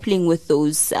first grappling with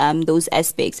those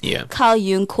aspects. Carl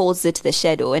Jung calls it the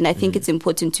shadow, and I think it's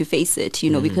important to face it, you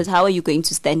know, because how are you going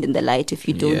to stand in the light if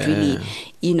you don't really,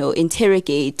 you know,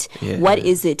 interrogate what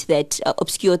is it that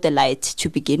obscured the light to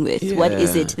begin with? What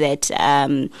is it that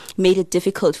made it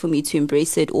difficult for me to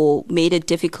embrace it, or made it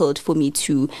difficult for me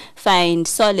to find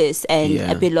solace and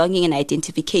a belonging and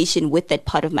identification with that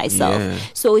part of myself?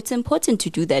 So it's important to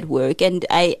do that work, and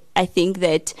I think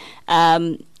that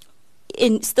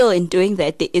in doing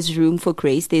that, there is room for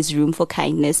grace, there's room for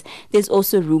kindness, there's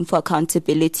also room for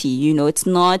accountability. You know, it's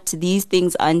not, these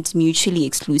things aren't mutually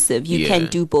exclusive. You can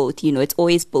do both, you know, it's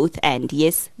always both and.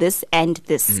 Yes, this and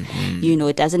this. You know,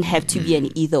 it doesn't have to be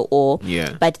an either or.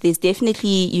 But there's definitely,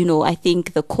 you know, I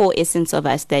think the core essence of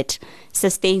us that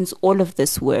sustains all of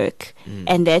this work.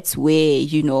 And that's where,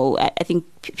 you know, I think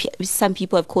some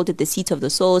people have called it the seat of the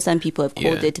soul, some people have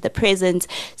called it the presence,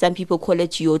 some people call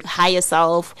it your higher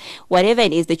self, whatever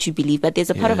it is that you believe, but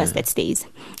there's a part of us that stays,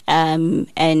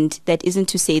 and that isn't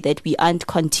to say that we aren't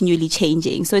continually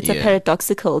changing. So it's a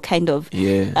paradoxical kind of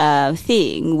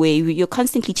thing where you're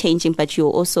constantly changing, but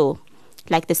you're also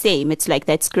like the same. It's like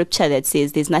that scripture that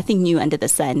says there's nothing new under the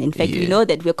sun. In fact, we know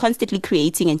that we're constantly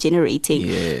creating and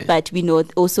generating, but we know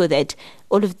also that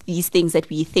all of these things that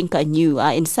we think are new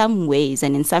are in some ways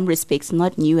and in some respects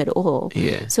not new at all.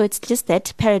 So it's just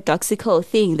that paradoxical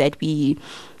thing that we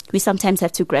sometimes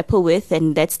have to grapple with,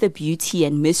 and that's the beauty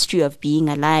and mystery of being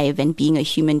alive and being a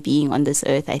human being on this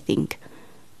earth, I think.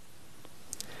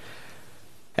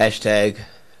 Hashtag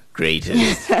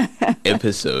greatest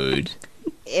episode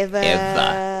ever.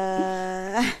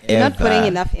 You're not putting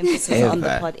enough emphasis on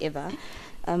the pod ever.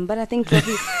 But I think they're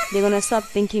going to stop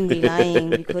thinking we're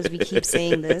lying because we keep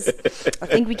saying this. I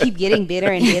think we keep getting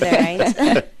better and better,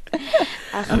 right?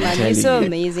 Ahmad, you're so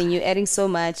amazing. You're adding so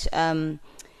much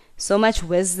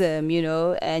wisdom, you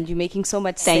know, and you're making so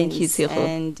much sense. Thank you, Cyril.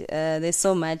 And there's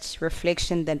so much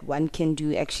reflection that one can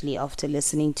do actually after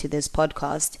listening to this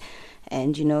podcast.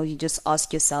 And, you know, you just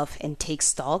ask yourself and take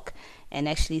stock and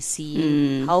actually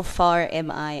see how far am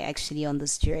I actually on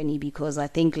this journey, because I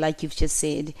think, like you've just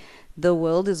said, the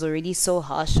world is already so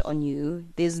harsh on you.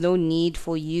 There's no need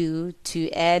for you to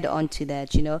add on to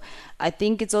that, you know. I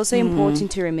think it's also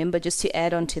important to remember, just to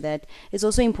add on to that, it's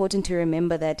also important to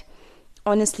remember that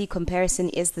honestly, comparison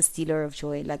is the stealer of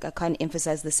joy. Like, I can't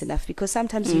emphasize this enough, because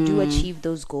sometimes you do achieve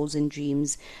those goals and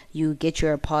dreams. You get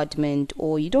your apartment,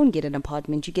 or you don't get an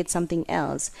apartment, you get something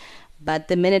else. But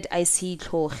the minute I see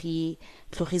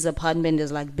Tlogi's apartment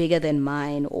is like bigger than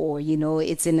mine, or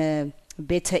it's in a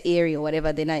better area or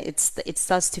whatever, then it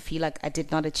starts to feel like I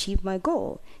did not achieve my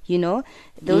goal.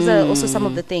 Those are also some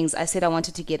of the things. I said I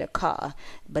wanted to get a car,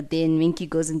 but then Minky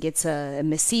goes and gets a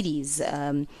Mercedes,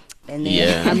 and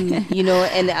then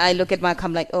and I look at my car,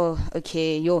 I'm like, oh,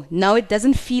 okay, now it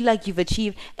doesn't feel like you've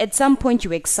achieved. At some point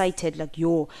you're excited, like,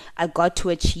 I got to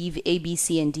achieve A, B,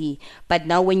 C, and D. But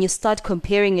now when you start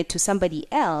comparing it to somebody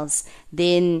else,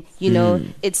 then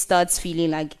it starts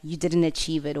feeling like you didn't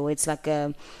achieve it, or it's like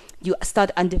you start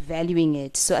undervaluing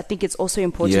it. So I think it's also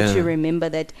important to remember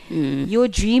that your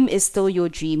dream is still your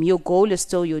dream. Your goal is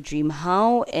still your dream.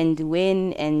 How and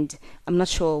when, and I'm not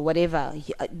sure, whatever.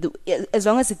 As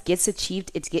long as it gets achieved,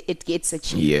 it gets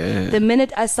achieved. Yeah. The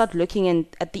minute I start looking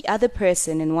at the other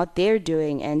person and what they're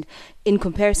doing, and in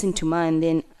comparison to mine,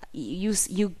 then you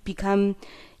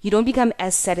don't become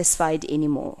as satisfied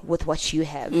anymore with what you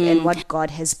have and what God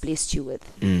has blessed you with.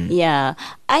 Yeah,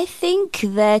 I think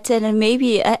that, and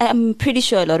maybe I'm pretty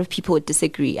sure a lot of people would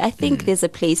disagree. I think there's a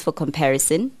place for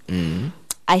comparison.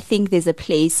 I think there's a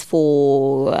place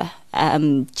for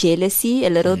jealousy a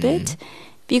little bit,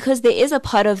 because there is a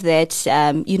part of that,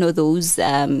 those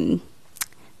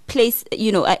place,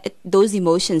 those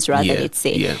emotions, rather, let's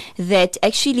say, that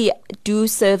actually do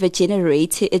serve a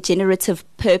generative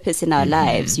purpose in our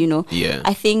lives.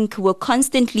 I think we're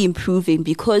constantly improving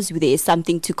because there is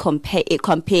something to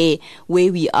compare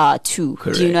where we are to.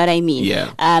 Correct. Do you know what I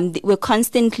mean? We're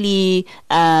constantly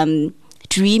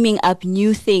dreaming up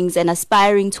new things and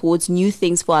aspiring towards new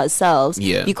things for ourselves,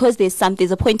 because there's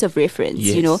a point of reference.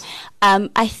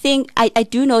 I think I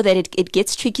do know that it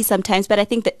gets tricky sometimes, but I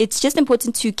think that it's just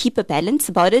important to keep a balance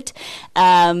about it.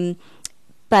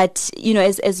 But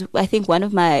as I think one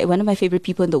of my favorite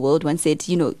people in the world once said,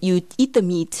 you eat the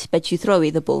meat, but you throw away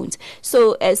the bones.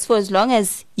 So as long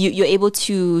as you're able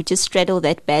to just straddle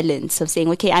that balance of saying,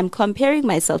 okay, I'm comparing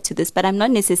myself to this, but I'm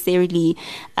not necessarily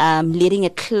letting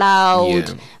it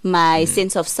cloud my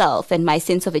sense of self and my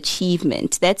sense of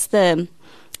achievement. That's the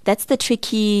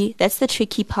tricky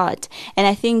part. And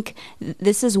I think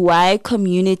this is why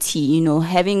community,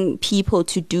 having people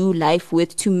to do life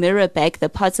with, to mirror back the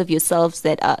parts of yourselves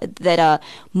that are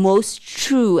most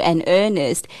true and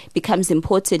earnest, becomes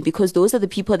important, because those are the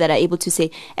people that are able to say,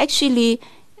 actually,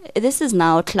 this is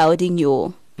now clouding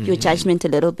your judgment a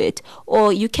little bit,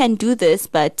 or you can do this,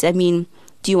 but I mean,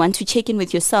 do you want to check in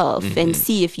with yourself and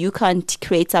see if you can't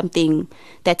create something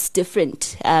that's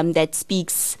different, that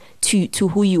speaks to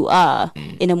who you are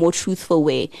in a more truthful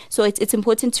way? So it's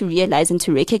important to realize and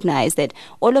to recognize that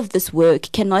all of this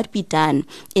work cannot be done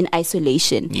in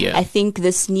isolation. I think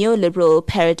this neoliberal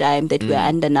paradigm that we're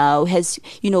under now has,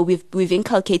 we've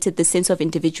inculcated the sense of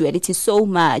individuality so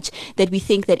much that we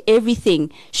think that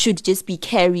everything should just be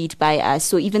carried by us.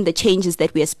 So even the changes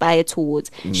that we aspire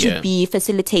towards should be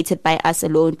facilitated by us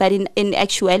alone. But in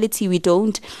actuality, we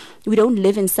don't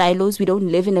live in silos. We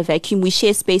don't live in a vacuum. We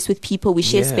share space with people. We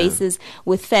share spaces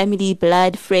with family,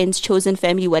 blood, friends, chosen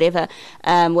family, whatever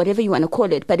you want to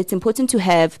call it. But it's important to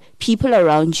have people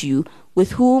around you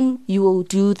with whom you will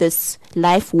do this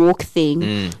life walk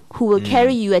thing, who will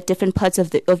carry you at different parts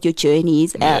of your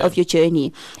journeys, of your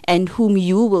journey, and whom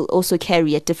you will also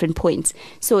carry at different points.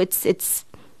 So it's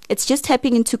just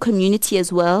tapping into community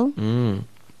as well.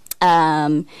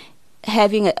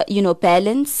 Having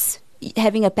balance,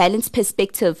 having a balanced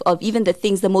perspective of even the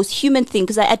things, the most human thing,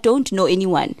 because I don't know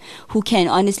anyone who can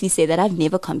honestly say that I've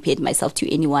never compared myself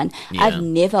to anyone. I've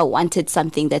never wanted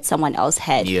something that someone else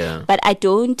had. But I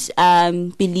don't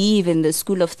believe in the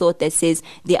school of thought that says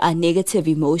there are negative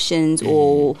emotions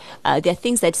or there are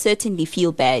things that certainly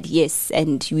feel bad, yes,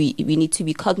 and we need to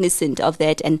be cognizant of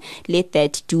that and let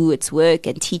that do its work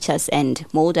and teach us and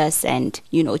mold us and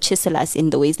chisel us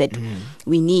in the ways that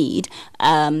we need.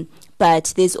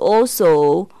 But there's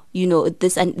also,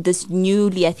 this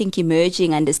newly, I think,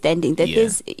 emerging understanding that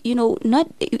there's,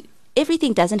 not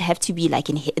everything doesn't have to be like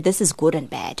this is good and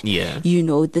bad.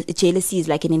 The jealousy is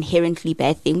like an inherently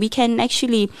bad thing. We can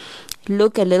actually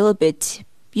look a little bit,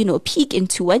 peek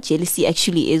into what jealousy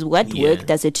actually is. What work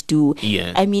does it do?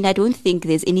 I mean, I don't think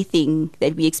there's anything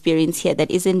that we experience here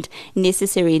that isn't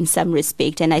necessary in some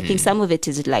respect. And I think some of it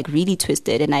is like really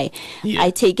twisted. And I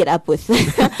take it up with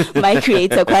my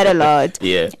creator quite a lot.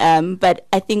 But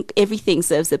I think everything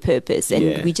serves a purpose.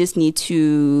 And we just need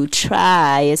to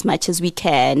try as much as we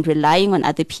can, relying on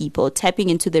other people, tapping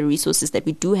into the resources that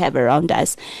we do have around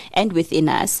us and within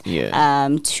us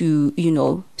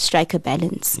to, strike a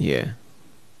balance.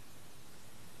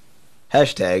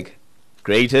 Hashtag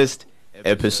greatest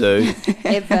episode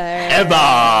Ever.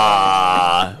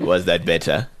 ever. Was that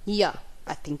better? Yeah,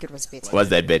 I think it was better. Was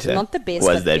that better? Not the best,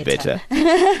 Was but that better.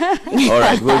 All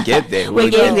right, we'll get there. We're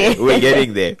getting there. We're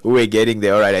getting there. We're getting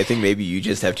there. All right, I think maybe you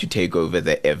just have to take over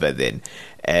the ever then,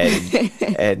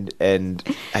 and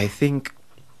I think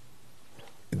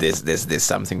there's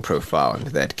something profound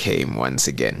that came once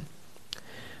again.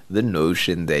 The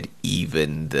notion that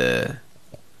even the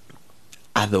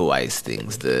otherwise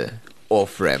things, the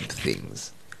off-ramp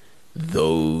things,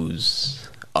 those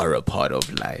are a part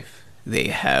of life. They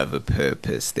have a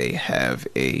purpose. They have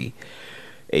a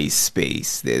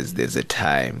space. There's a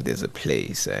time. There's a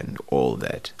place, and all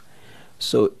that.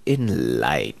 So, in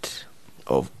light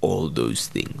of all those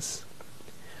things,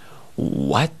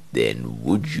 what then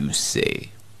would you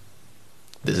say?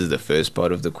 This is the first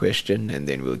part of the question, and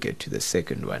then we'll get to the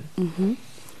second one. Mm-hmm.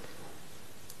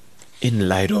 In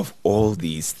light of all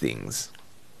these things,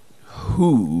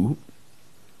 who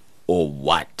or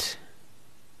what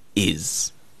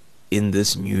is in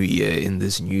this new year, in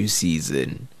this new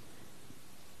season,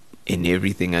 in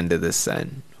everything under the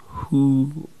sun,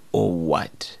 who or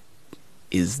what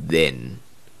is then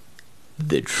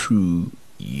the true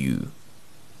you?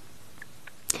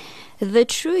 The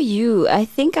true you, I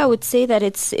think I would say that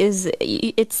it's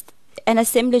an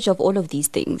assemblage of all of these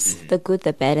things, the good,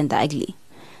 the bad, and the ugly.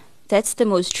 That's the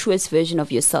most truest version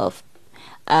of yourself.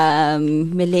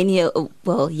 Younger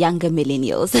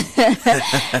millennials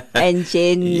and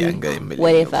Gen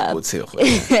whatever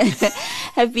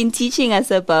have been teaching us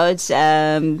about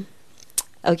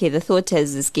okay, the thought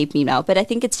has escaped me now, but I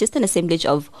think it's just an assemblage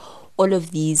of all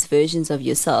of these versions of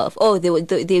yourself.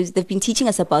 They've been teaching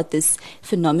us about this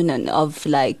phenomenon of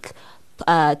like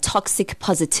toxic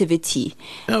positivity.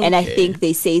 Okay. And I think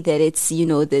they say that it's,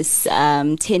 this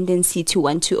tendency to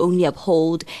want to only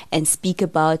uphold and speak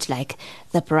about like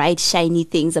the bright, shiny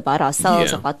things about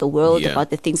ourselves, about the world,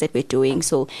 about the things that we're doing.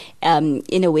 So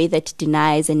in a way that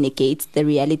denies and negates the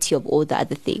reality of all the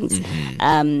other things.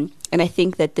 Mm-hmm. And I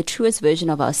think that the truest version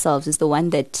of ourselves is the one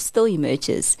that still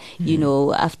emerges,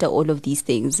 after all of these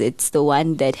things. It's the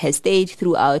one that has stayed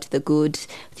throughout the good,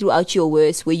 throughout your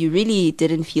worst, where you really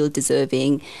didn't feel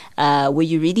deserving, where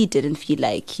you really didn't feel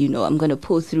like, I'm going to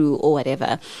pull through or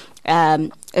whatever.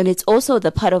 And it's also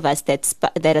the part of us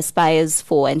that aspires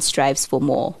for and strives for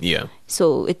more. Yeah.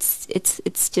 So it's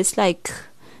just like,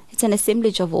 it's an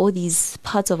assemblage of all these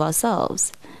parts of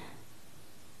ourselves.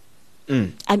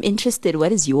 I'm interested.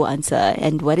 What is your answer,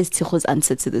 and what is Tsego's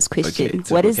answer to this question?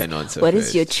 Okay, what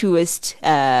is your truest?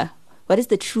 What is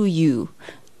the true you?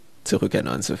 Tsego can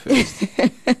answer first.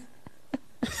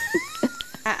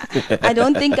 I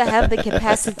don't think I have the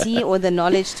capacity or the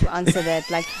knowledge to answer that.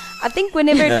 Like, I think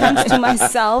whenever it comes to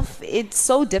myself, it's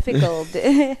so difficult.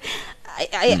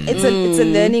 It's a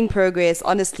learning progress.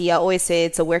 Honestly, I always say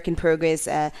it's a work in progress.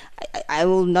 I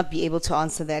will not be able to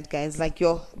answer that, guys. Like,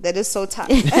 that is so tough.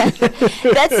 That's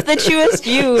the truest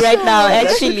you right now,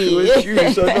 actually.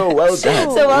 So well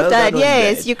done. So well done.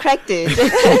 Yes, you cracked it.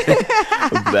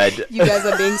 But you guys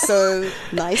are being so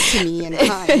nice to me and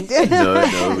kind.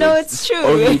 No, it's true.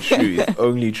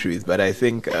 Only truth. But I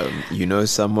think,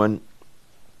 someone,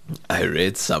 I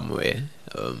read somewhere,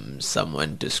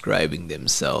 someone describing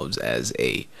themselves as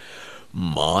a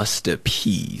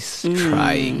masterpiece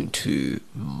trying to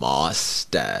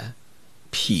master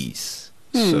peace.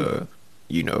 So,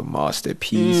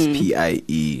 masterpiece,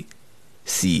 P-I-E-C-E,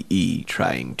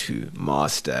 trying to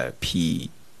master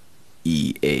P-E-A-C-E.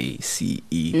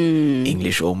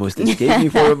 English almost escaped me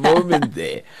for a moment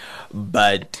there.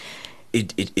 But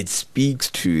it speaks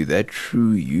to that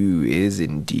true you is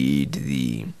indeed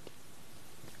the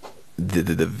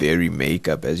very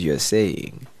makeup, as you're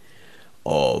saying,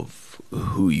 of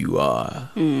who you are,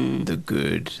 the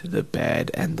good, the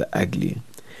bad, and the ugly.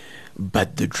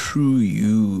 But the true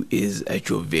you is at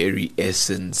your very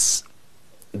essence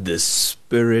the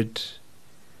spirit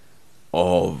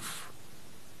of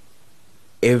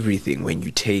everything. When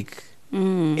you take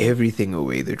everything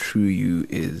away, the true you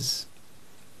is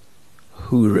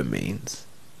who remains,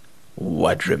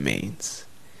 what remains.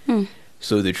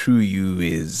 So the true you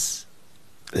is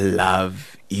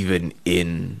love even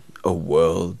in a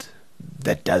world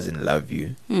that doesn't love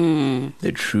you.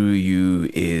 The true you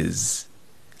is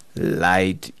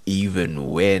light even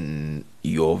when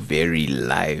your very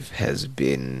life has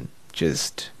been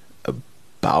just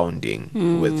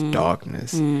abounding with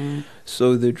darkness.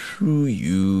 So the true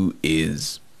you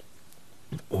is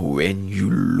when you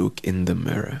look in the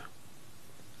mirror,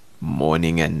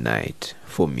 morning and night,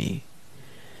 for me,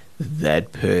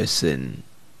 that person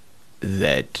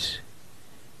that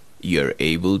you're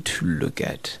able to look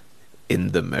at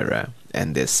in the mirror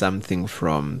and there's something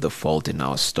from The Fault in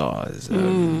Our Stars.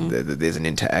 There's an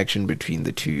interaction between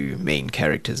the two main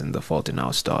characters in The Fault in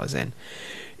Our Stars, and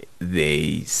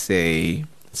they say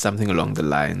something along the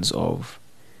lines of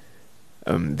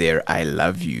their I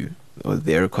love you, or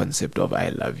their concept of I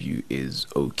love you is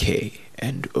okay,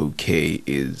 and okay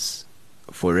is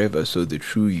forever. So the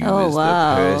true you is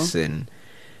the person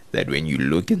that when you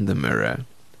look in the mirror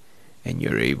and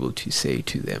you're able to say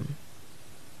to them,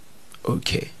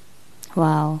 okay.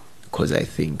 Wow. Because I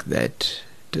think that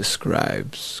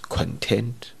describes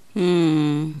content,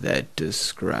 that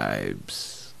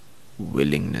describes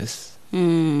willingness,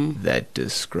 that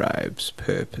describes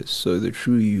purpose. So the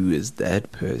true you is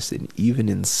that person, even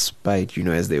in spite,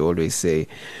 as they always say,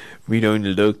 we don't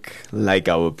look like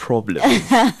our problem.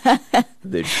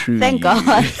 The true Thank you.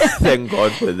 God. Thank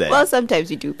God for that. Well, sometimes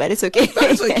we do, but it's okay.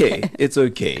 But it's okay. It's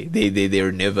okay.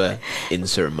 They're never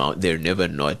They're never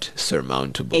not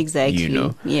surmountable.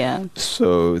 Exactly. Yeah.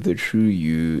 So the true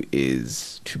you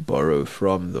is, to borrow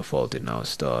from The Fault in Our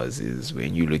Stars, is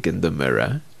when you look in the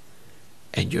mirror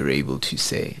and you're able to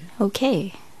say,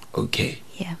 okay.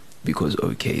 Yeah. Because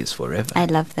okay is forever. I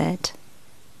love that.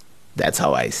 That's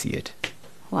how I see it.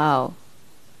 Wow.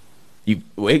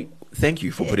 Thank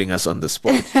you for putting us on the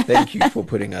spot. Thank you for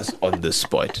putting us on the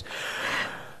spot.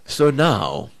 So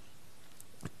now,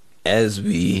 as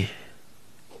we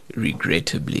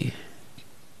regrettably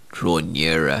draw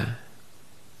nearer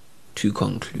to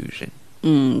conclusion,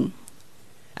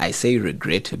 I say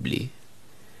regrettably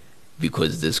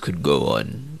because this could go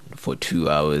on for 2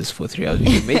 hours, for 3 hours. We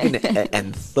could make an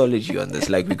anthology on this.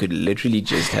 Like, we could literally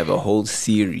just have a whole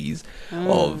series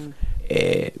of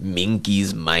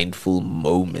Minky's mindful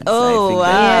moments. Oh,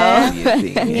 I think that might be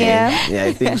a thing. Yeah.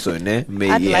 I think so. Ne?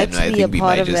 I'd like to be a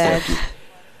part of that.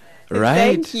 Right,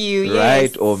 Thank you,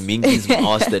 right, yes. or Minky's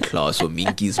masterclass.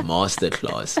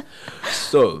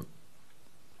 So,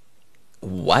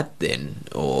 what then?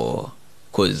 Or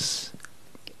because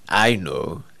I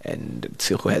know, and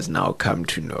Tshego has now come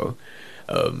to know,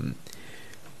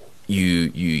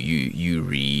 you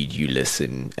read, you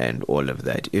listen, and all of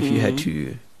that. If you had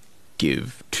to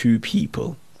give 2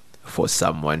 people for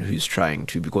someone who's trying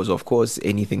to, because of course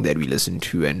anything that we listen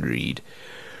to and read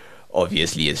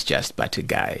obviously is just but a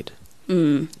guide.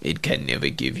 It can never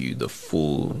give you the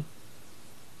full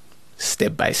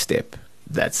step by step.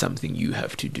 That's something you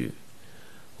have to do.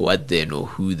 What then, or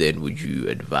who then would you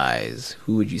advise?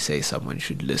 Who would you say someone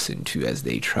should listen to as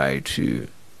they try to,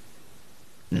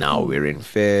 now we're in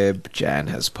Feb, Jan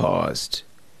has passed,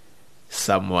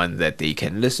 someone that they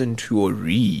can listen to or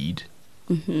read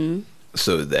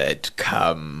so that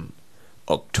come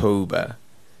October,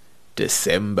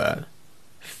 December,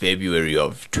 February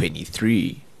of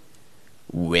 23,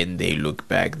 when they look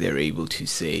back, they're able to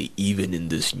say, even in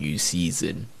this new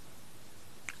season,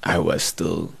 I was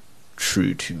still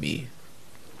true to me.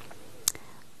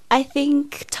 I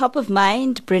think top of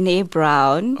mind, Brené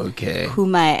Brown, Okay.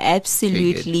 whom I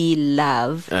absolutely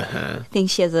love. Uh-huh. I think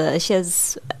she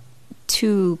has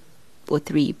 2 or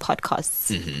 3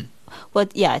 podcasts. Well,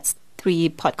 yeah, it's 3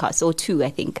 podcasts, or 2, I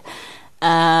think.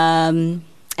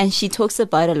 And she talks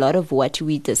about a lot of what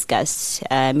we discussed.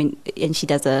 And she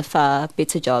does a far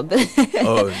better job.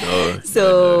 Oh, no.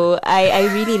 So I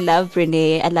really love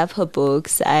Brené. I love her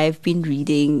books. I've been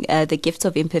reading The Gift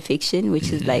of Imperfection,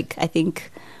 which is like, I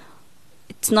think,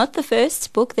 it's not the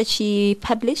first book that she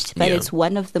published, but it's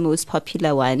one of the most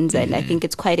popular ones, and I think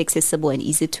it's quite accessible and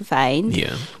easy to find.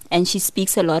 Yeah. And she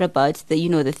speaks a lot about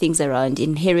the things around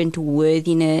inherent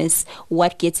worthiness,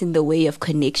 what gets in the way of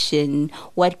connection,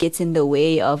 what gets in the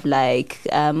way of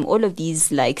all of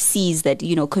these C's that,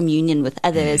 communion with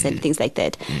others and things like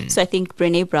that. So I think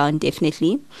Brené Brown,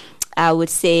 definitely. I would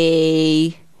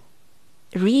say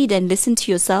read and listen to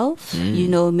yourself,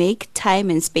 make time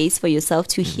and space for yourself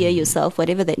to hear yourself,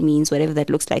 whatever that means, whatever that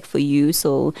looks like for you.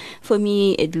 So for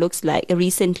me, it looks like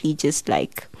recently just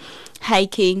like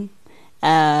hiking,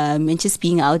 and just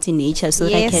being out in nature so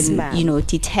that I can, ma'am.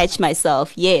 detach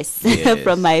myself,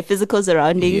 from my physical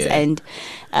surroundings and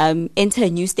enter a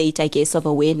new state, I guess, of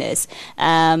awareness.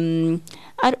 I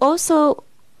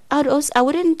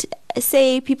wouldn't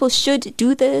say people should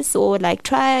do this or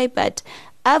try, but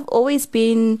I've always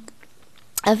been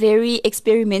a very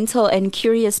experimental and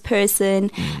curious person.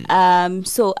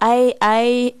 So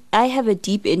I have a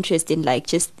deep interest in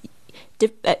just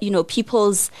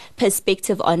people's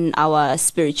perspective on our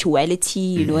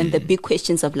spirituality, and the big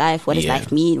questions of life. What does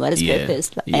life mean? What is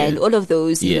purpose? And all of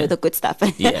those, the good stuff.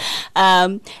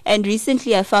 And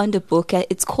recently I found a book.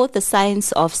 It's called The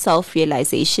Science of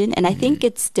Self-Realization, and I think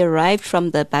it's derived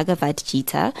from the Bhagavad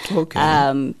Gita. Okay.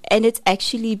 And it's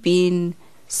actually been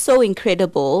so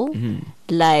incredible.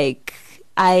 Like,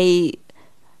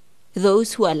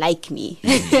 those who are like me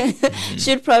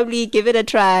should probably give it a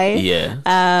try.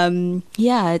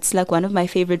 It's like one of my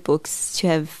favorite books to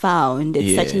have found.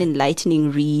 It's such an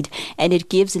enlightening read, and it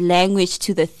gives language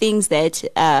to the things that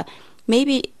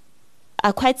maybe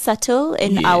are quite subtle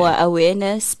in our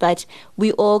awareness, but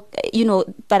we all,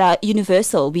 but are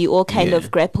universal. We all kind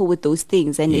of grapple with those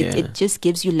things, and it just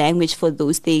gives you language for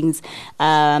those things.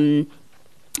 And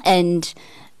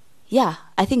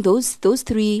I think those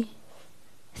three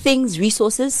things,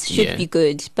 resources, should be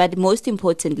good, but most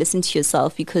important, listen to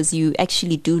yourself, because you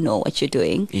actually do know what you're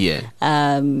doing.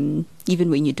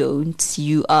 Even when you don't,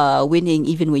 you are winning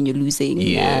even when you're losing.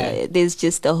 There's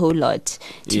just a whole lot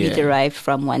to be derived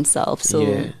from oneself,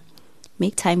 so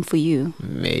make time for you.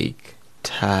 Make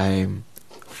time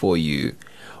for you.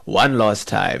 One last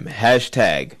time,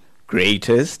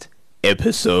 #greatest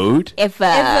episode ever.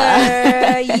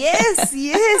 Yes,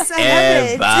 I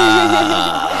love it.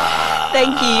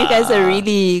 Thank you. You guys are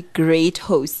really great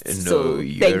hosts. No,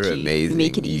 you're thank you. amazing.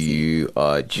 Make it easy. You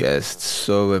are just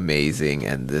so amazing,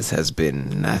 and this has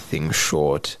been nothing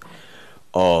short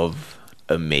of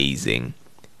amazing.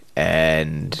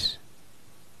 And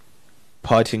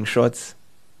parting shots,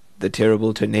 the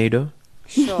terrible tornado.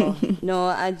 Sure. No,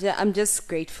 I'm just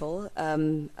grateful.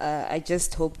 I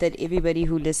just hope that everybody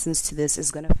who listens to this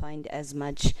is going to find as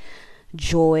much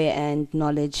joy and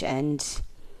knowledge and,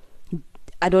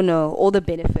 I don't know, all the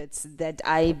benefits that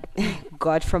I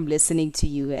got from listening to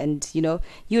you. And,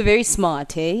 you're very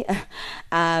smart, eh?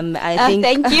 I think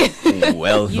thank you.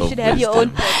 Wealth you of should have your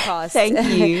own wisdom. podcast. Thank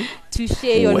you. To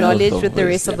share your Wealth knowledge of with the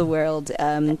rest of wisdom. the world.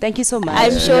 Thank you so much.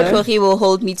 I'm sure you know? Tori will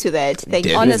hold me to that. Thank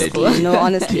you. Definitely.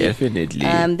 Honestly.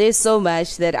 Definitely. There's so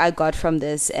much that I got from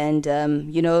this, and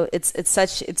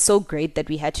it's so great that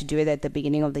we had to do it at the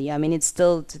beginning of the year. I mean, it's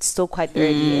still quite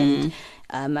early,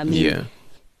 and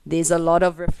there's a lot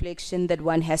of reflection that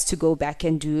one has to go back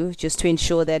and do just to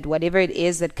ensure that whatever it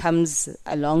is that comes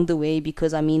along the way,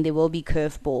 because there will be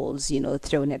curveballs,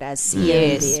 thrown at us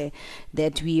here and there,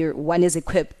 that one is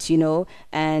equipped,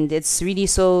 and it's really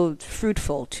so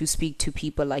fruitful to speak to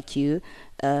people like you,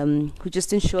 who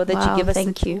just ensure that you give us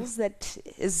the tools that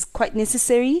is quite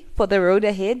necessary for the road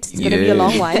ahead. It's going to be a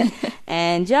long one.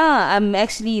 And I'm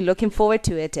actually looking forward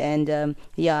to it. And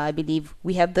I believe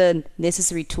we have the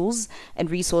necessary tools and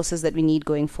resources that we need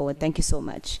going forward. Thank you so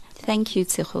much. Thank you,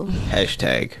 Tshego.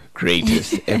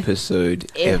 #greatest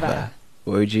episode ever.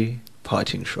 Orji,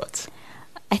 parting shots.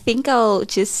 I think I'll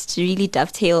just really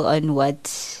dovetail on what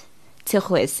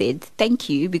Tshego has said. Thank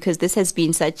you, because this has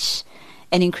been such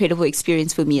an incredible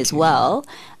experience for me as well.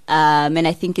 And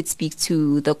I think it speaks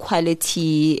to the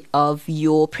quality of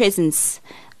your presence,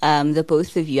 the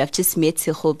both of you. I've just met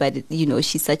Tshego, but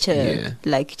she's such a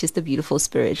just a beautiful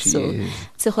spirit.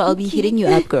 Tshego, I'll be hitting you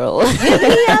up, girl. Hit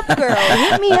me up, girl.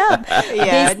 Hit me up.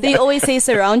 They always say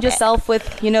surround yourself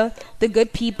with, the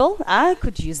good people. I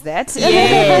could use that.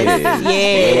 Yes.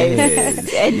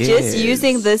 And just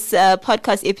using this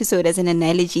podcast episode as an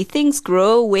analogy, things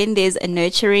grow when there's a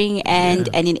nurturing and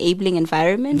an enabling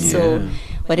environment. So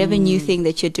whatever new thing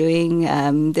that you're doing,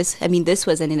 this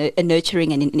was a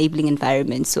nurturing and enabling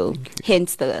environment. So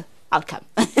hence the outcome.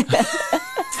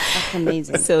 That's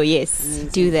amazing. So yes,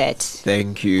 do that.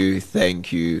 Thank you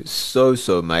so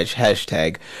much.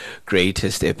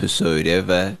 #greatest episode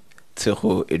ever.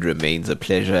 Tshego, it remains a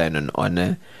pleasure and an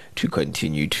honor to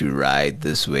continue to ride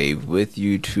this wave with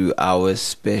you to our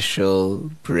special,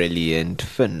 brilliant,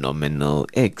 phenomenal,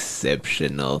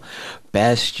 exceptional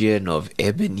bastion of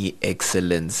ebony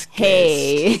excellence guest.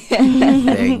 Hey.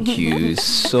 Thank you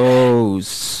so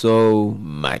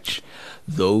much.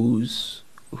 Those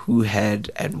who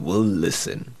had and will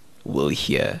listen will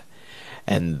hear,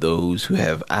 and those who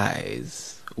have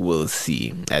eyes will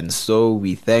see. And so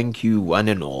we thank you one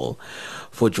and all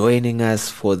for joining us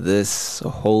for this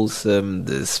wholesome,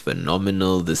 this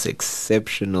phenomenal, this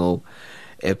exceptional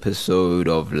episode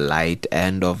of Light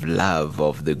and of Love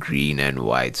of the Green and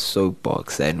White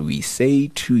Soapbox. And we say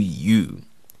to you,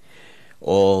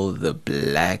 all the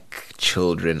black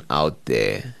children out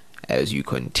there, as you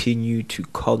continue to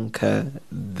conquer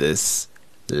this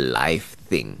life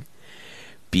thing,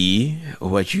 be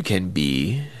what you can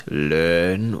be,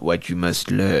 learn what you must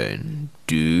learn,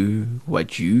 do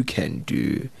what you can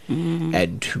do,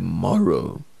 and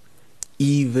tomorrow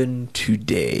even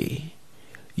today,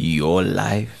 your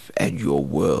life and your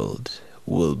world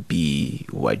will be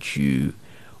what you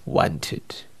want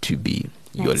it to be.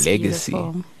 Your That's legacy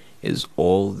beautiful. is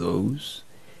all those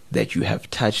that you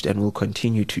have touched and will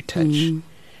continue to touch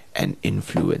and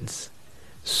influence.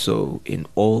 So in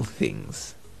all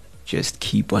things, just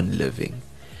keep on living.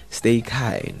 Stay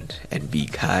kind and be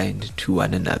kind to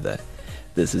one another.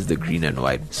 This is the Green and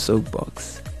White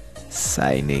Soapbox,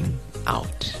 signing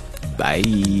out. Bye.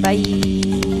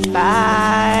 Bye.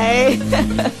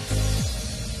 Bye.